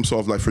be some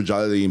sort of like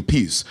fragility in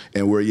peace.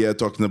 And we're here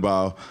talking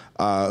about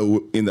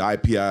in the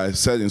IPI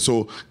setting.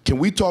 So can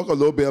we talk a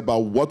little bit about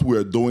what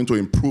we're doing to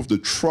improve the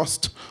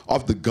trust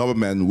of the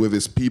government with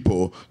its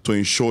people to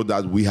ensure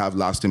that we have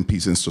lasting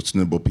peace and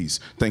sustainable peace?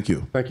 Thank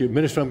you. Thank you.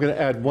 Minister, I'm going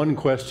to add one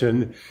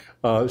question.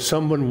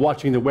 Someone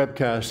watching the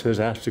webcast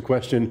has asked a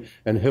question,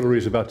 and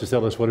Hillary's about to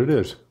tell us what it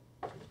is.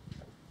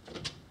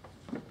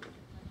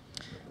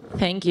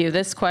 Thank you.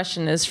 This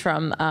question is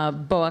from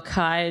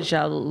Boakai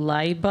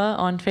Jalaiba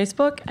on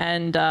Facebook,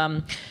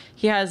 and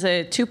he has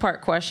a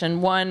two-part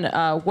question. One,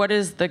 what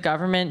is the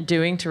government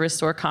doing to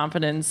restore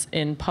confidence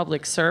in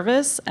public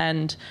service?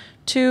 And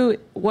two,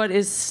 what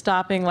is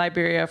stopping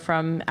Liberia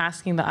from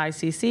asking the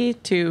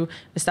ICC to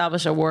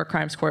establish a war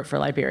crimes court for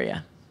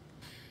Liberia?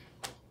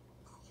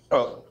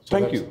 Oh,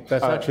 thank you.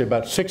 That's actually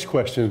about 6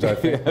 questions, I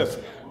think. Yes,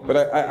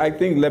 but I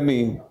think let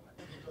me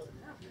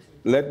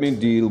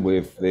deal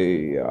with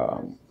the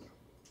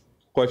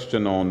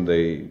question on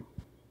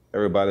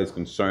everybody's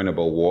concerned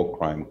about war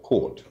crime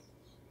court.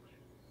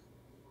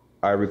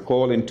 I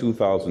recall in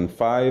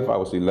 2005, I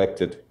was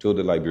elected to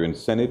the Liberian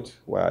Senate,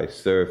 where I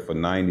served for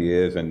 9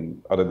 years,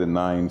 and out of the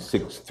 9,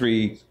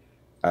 6-3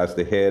 as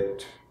the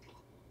head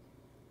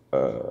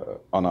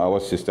on our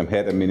system,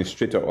 head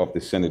administrator of the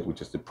Senate,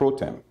 which is the pro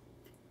tem.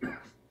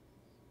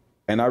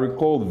 And I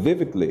recall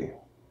vividly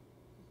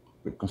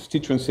the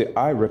constituency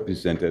I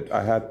represented.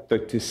 I had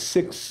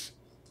 36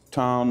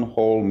 town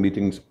hall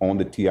meetings on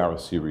the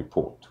TRC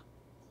report.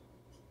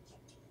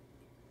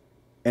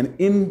 And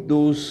in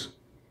those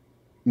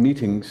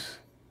meetings,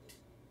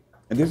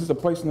 and this is a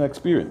personal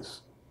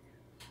experience,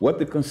 what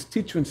the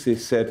constituency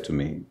said to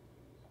me,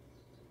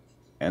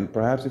 and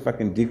perhaps if I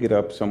can dig it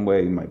up somewhere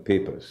in my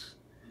papers,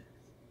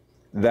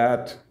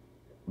 that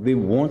they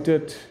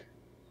wanted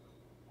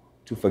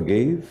to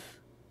forgive,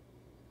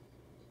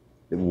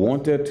 they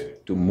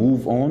wanted to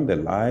move on, their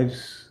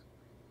lives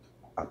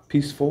are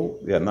peaceful,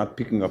 they are not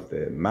picking up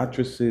their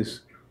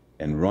mattresses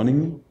and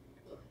running.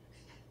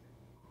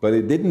 But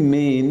it didn't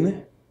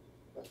mean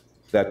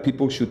that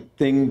people should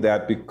think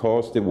that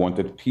because they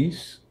wanted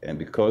peace and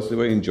because they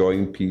were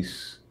enjoying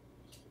peace,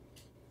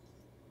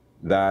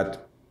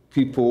 that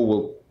people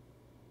will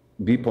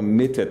be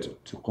permitted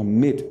to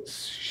commit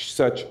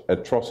such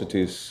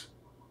atrocities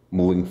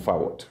moving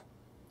forward.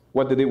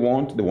 What did they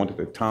want? They wanted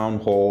a town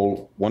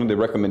hall. One of the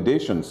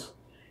recommendations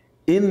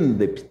in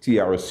the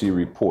TRC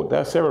report, there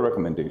are several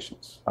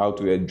recommendations how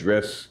to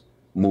address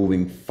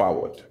moving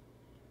forward.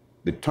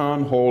 The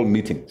town hall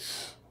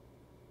meetings,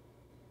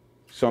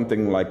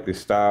 something like the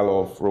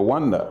style of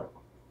Rwanda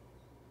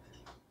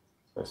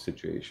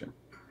situation.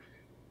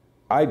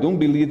 I don't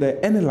believe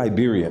that any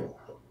Liberian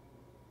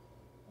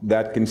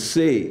that can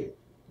say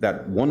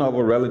that one of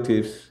our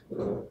relatives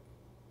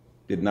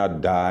did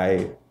not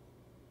die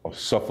or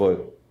suffer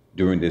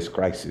during this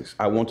crisis.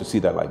 I want to see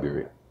that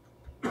Liberia.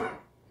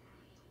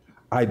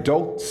 I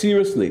doubt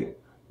seriously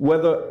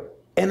whether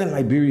any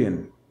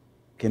Liberian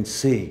can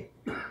say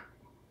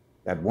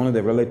that one of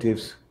their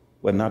relatives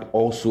were not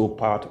also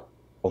part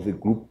of a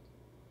group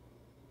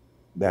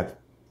that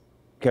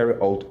carry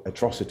out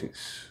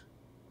atrocities,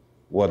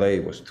 whether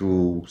it was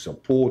through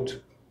support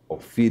or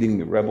feeding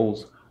the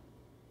rebels.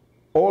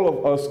 All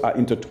of us are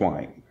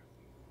intertwined.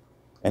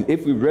 And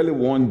if we really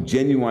want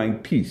genuine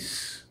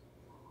peace,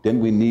 then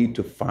we need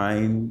to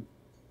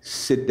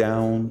sit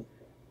down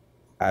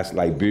as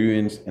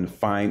Liberians and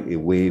find a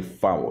way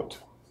forward.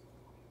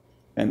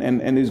 And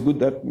it's good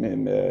that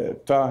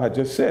Tar had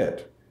just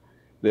said,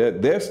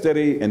 their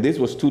study, and this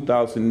was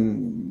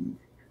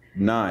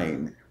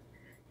 2009,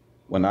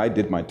 when I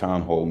did my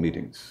town hall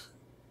meetings.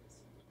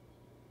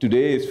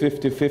 Today is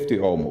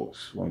 50-50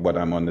 almost, what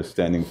I'm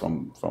understanding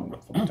from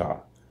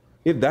Tar.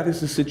 If that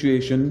is the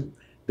situation,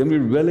 then we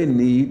really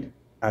need,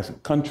 as a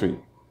country,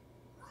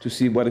 to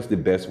see what is the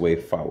best way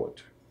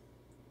forward.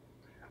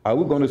 Are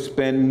we going to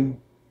spend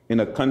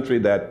in a country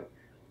that,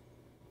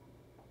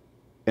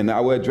 and I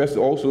will address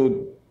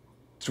also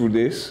through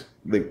this,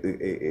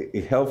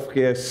 a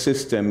healthcare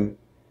system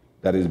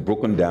that is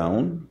broken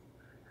down,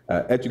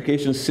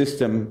 education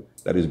system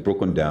that is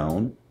broken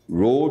down,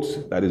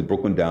 roads that is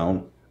broken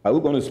down? Are we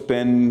going to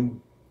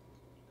spend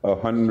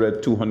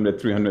 $100, $200,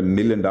 $300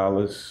 million?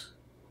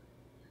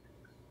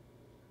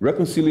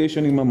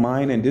 Reconciliation in my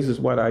mind, and this is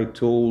what I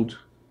told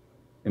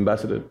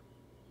Ambassador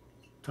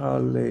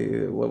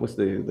Tale, what was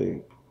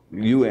the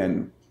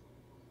UN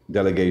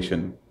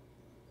delegation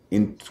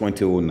in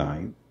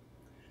 2009,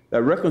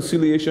 that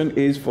reconciliation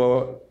is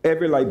for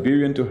every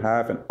Liberian to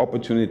have an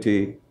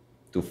opportunity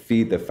to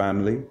feed the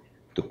family,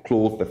 to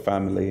clothe the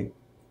family,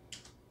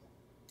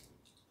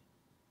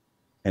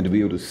 and to be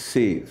able to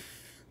save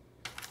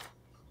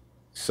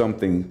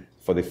something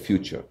for the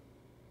future.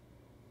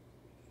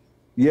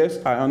 Yes,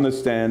 I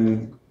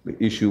understand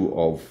the issue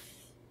of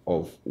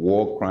of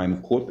war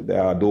crime court.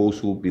 There are those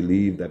who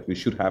believe that we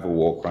should have a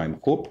war crime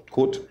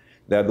court.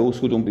 There are those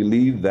who don't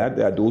believe that.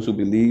 There are those who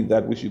believe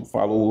that we should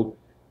follow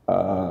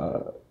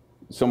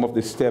some of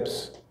the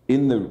steps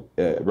in the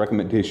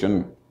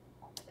recommendation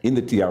in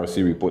the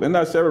TRC report. And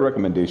there are several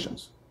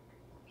recommendations.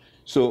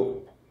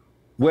 So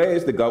where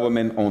is the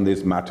government on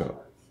this matter?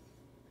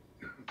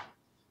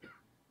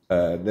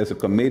 There's a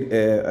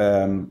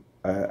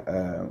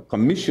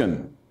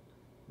commission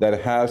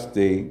that has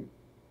the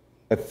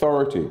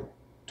authority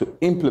to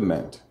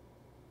implement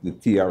the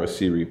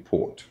TRC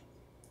report.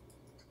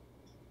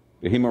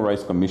 The Human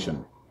Rights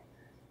Commission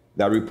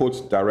that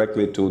reports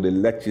directly to the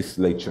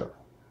legislature.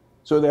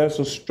 So there's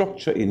a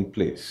structure in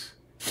place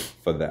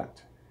for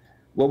that.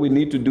 What we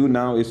need to do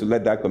now is to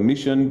let that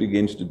commission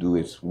begin to do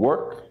its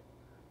work.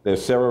 There are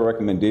several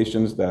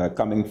recommendations that are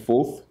coming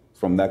forth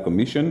from that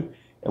commission,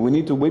 and we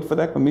need to wait for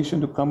that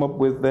commission to come up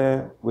with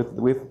their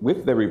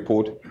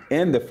report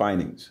and the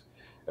findings.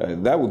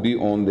 That would be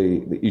on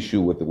the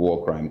issue with the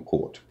war crime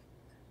court.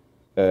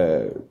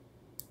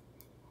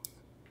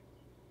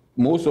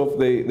 Most of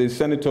the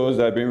senators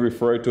that have been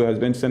referred to has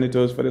been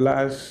senators for the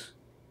last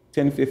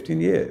 10, 15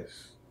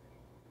 years.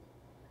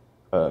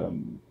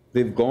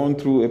 They've gone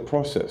through a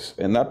process,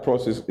 and that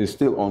process is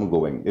still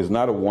ongoing. It's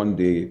not a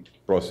one-day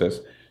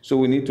process. So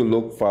we need to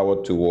look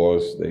forward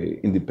towards the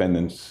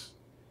Independence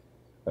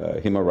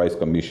Human Rights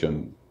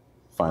Commission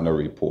final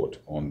report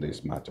on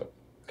this matter.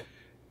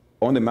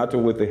 On the matter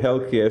with the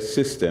healthcare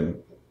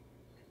system,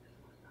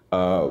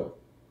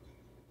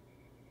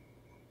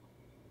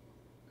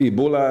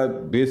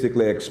 Ebola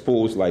basically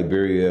exposed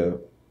Liberia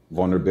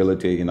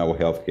vulnerability in our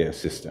healthcare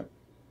system.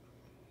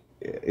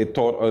 It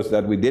taught us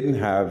that we didn't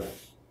have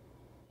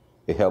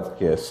a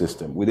healthcare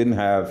system. We didn't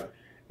have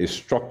a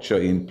structure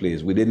in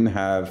place. We didn't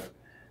have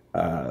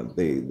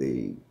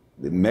the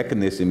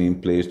mechanism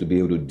in place to be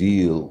able to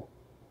deal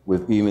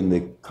with even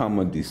the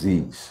common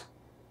disease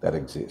that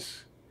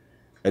exists.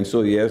 And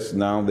so, yes,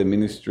 now the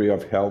Ministry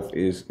of Health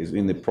is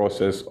in the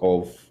process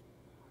of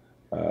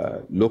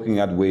looking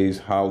at ways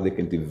how they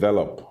can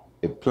develop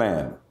a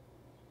plan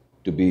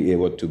to be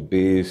able to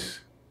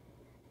base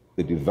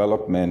the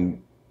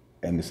development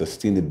and the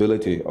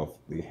sustainability of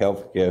the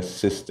healthcare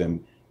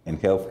system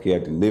and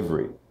healthcare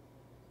delivery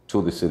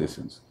to the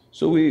citizens.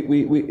 So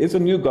it's a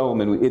new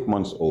government, we're 8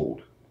 months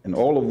old, and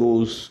all of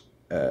those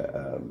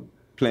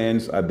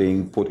plans are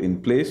being put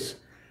in place.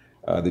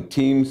 The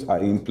teams are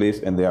in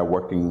place, and they are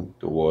working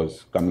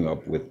towards coming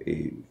up with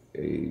a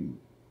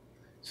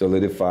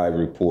solidified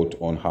report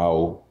on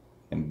how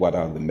and what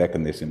are the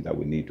mechanisms that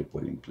we need to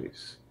put in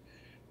place.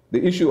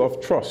 The issue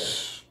of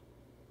trust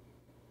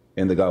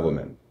in the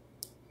government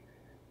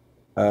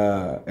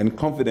and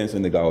confidence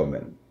in the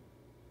government.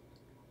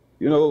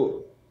 You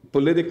know,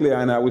 politically,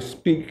 and I will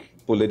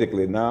speak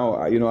politically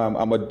now, you know,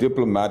 I'm a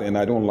diplomat and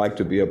I don't like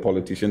to be a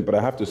politician, but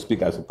I have to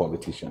speak as a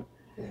politician.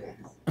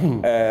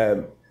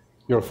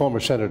 You're a former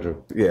senator.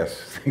 Yes,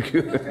 thank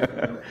you.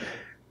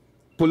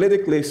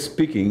 Politically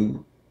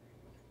speaking,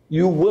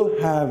 you will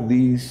have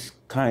these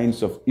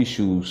kinds of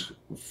issues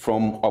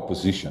from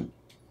opposition.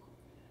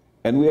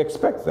 And we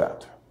expect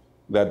that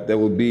there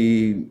will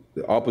be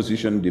the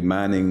opposition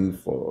demanding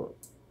for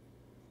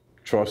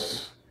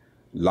trust,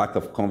 lack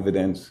of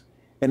confidence,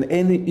 and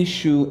any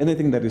issue,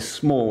 anything that is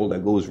small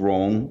that goes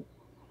wrong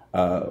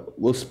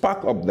will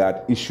spark up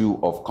that issue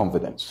of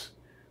confidence.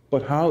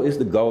 But how is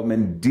the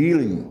government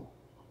dealing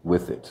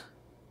with it?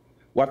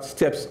 What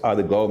steps are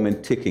the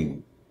government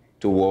taking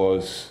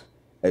towards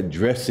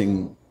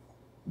addressing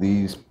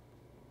these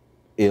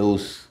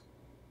ills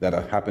that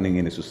are happening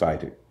in the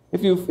society?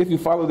 If you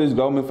follow this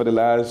government for the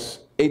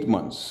last 8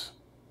 months,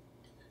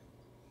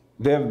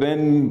 there have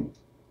been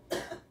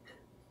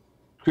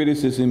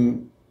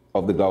criticism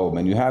of the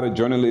government. You had a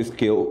journalist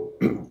killed.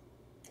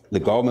 The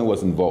government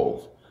was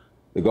involved.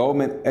 The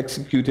government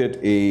executed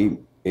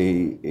an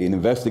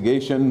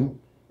investigation.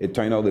 It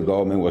turned out the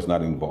government was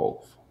not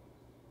involved.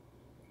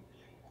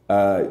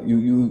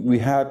 We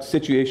had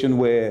situation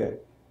where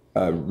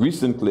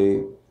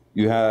recently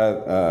you had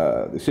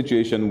the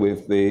situation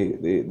with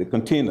the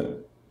container.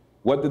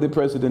 What did the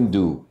president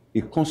do?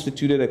 He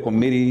constituted a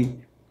committee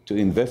to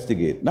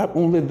investigate. Not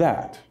only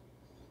that,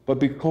 but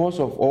because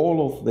of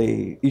all of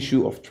the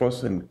issue of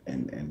trust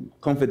and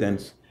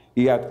confidence,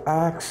 he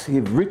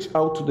reached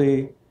out to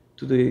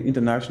the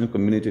international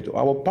community, to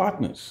our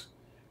partners.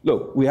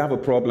 Look, we have a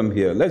problem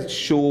here. Let's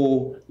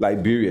show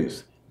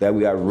Liberians that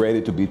we are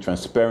ready to be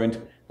transparent,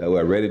 that we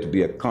are ready to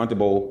be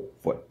accountable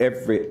for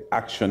every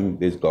action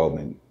this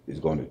government is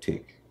going to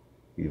take.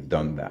 We've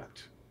done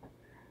that.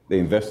 The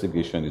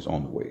investigation is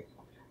on the way.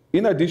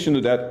 In addition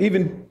to that,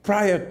 even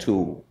prior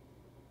to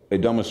a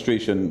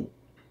demonstration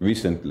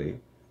recently,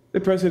 the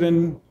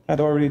president had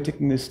already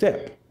taken a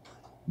step.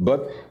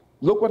 But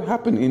look what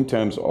happened in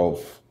terms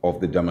of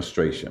the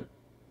demonstration.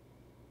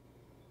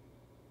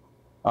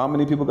 How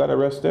many people got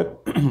arrested?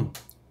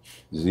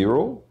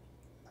 0.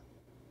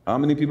 How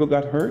many people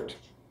got hurt?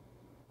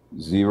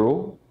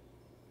 0.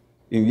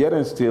 And yet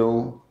and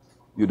still,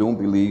 you don't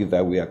believe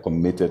that we are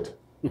committed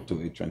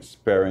to a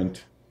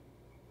transparent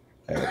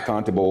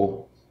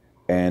accountable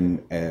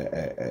and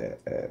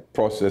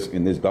process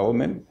in this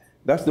government.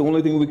 That's the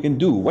only thing we can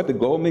do. What the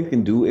government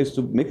can do is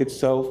to make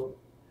itself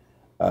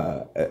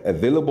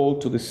available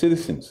to the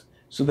citizens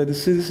so that the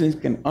citizens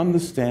can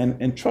understand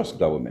and trust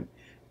government.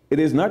 It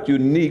is not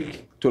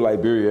unique to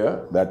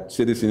Liberia that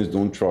citizens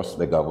don't trust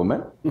the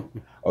government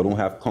or don't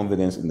have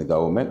confidence in the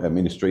government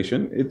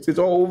administration. It's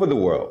all over the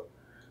world.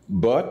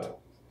 But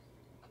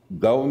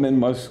government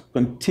must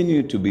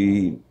continue to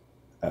be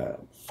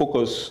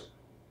focused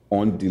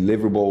on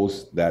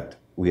deliverables that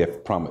we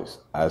have promised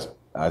as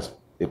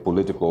a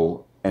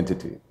political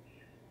entity.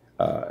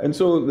 And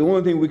so the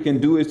only thing we can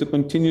do is to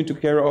continue to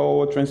carry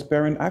out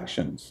transparent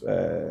actions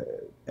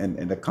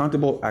and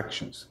accountable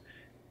actions.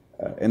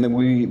 And then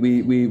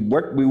we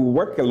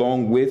work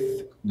along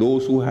with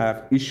those who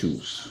have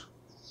issues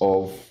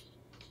of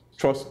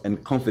trust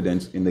and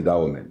confidence in the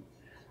government.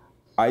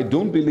 I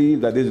don't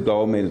believe that this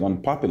government is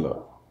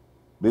unpopular.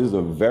 This is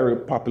a very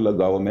popular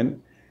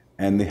government,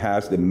 and it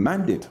has the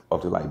mandate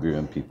of the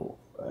Liberian people.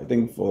 I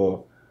think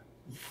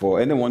for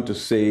anyone to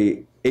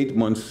say 8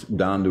 months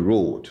down the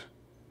road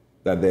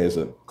that there's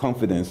a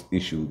confidence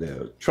issue,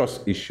 there's a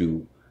trust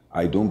issue,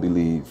 I don't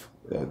believe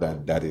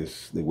that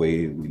is the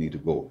way we need to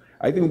go.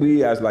 I think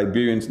we as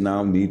Liberians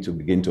now need to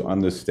begin to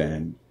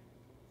understand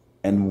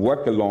and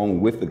work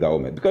along with the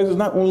government, because it's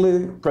not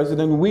only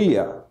President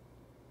Weah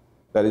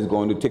that is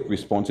going to take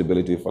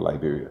responsibility for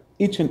Liberia.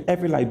 Each and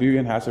every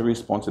Liberian has a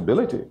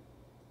responsibility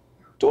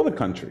to the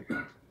country.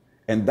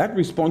 And that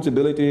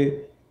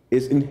responsibility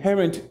is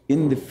inherent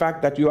in the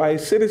fact that you are a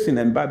citizen,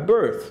 and by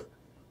birth,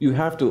 you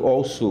have to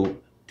also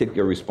take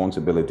your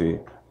responsibility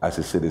as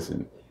a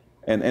citizen.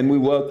 And we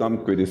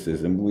welcome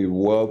criticism. We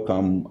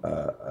welcome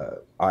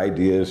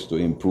ideas to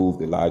improve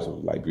the lives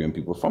of Liberian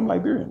people from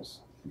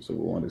Liberians. So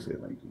we want to say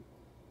thank you.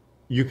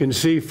 You can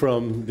see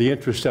from the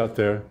interest out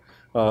there,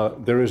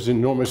 there is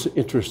enormous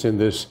interest in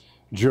this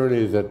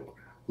journey that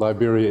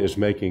Liberia is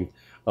making.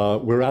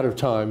 We're out of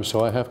time,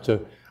 so I have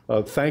to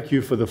thank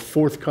you for the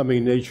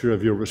forthcoming nature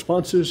of your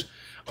responses.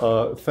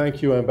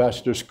 Thank you,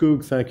 Ambassador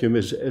Skoog. Thank you,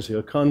 Ms.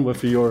 Ezia Kanwa,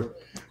 for your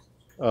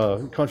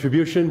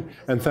contribution,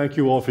 and thank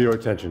you all for your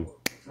attention.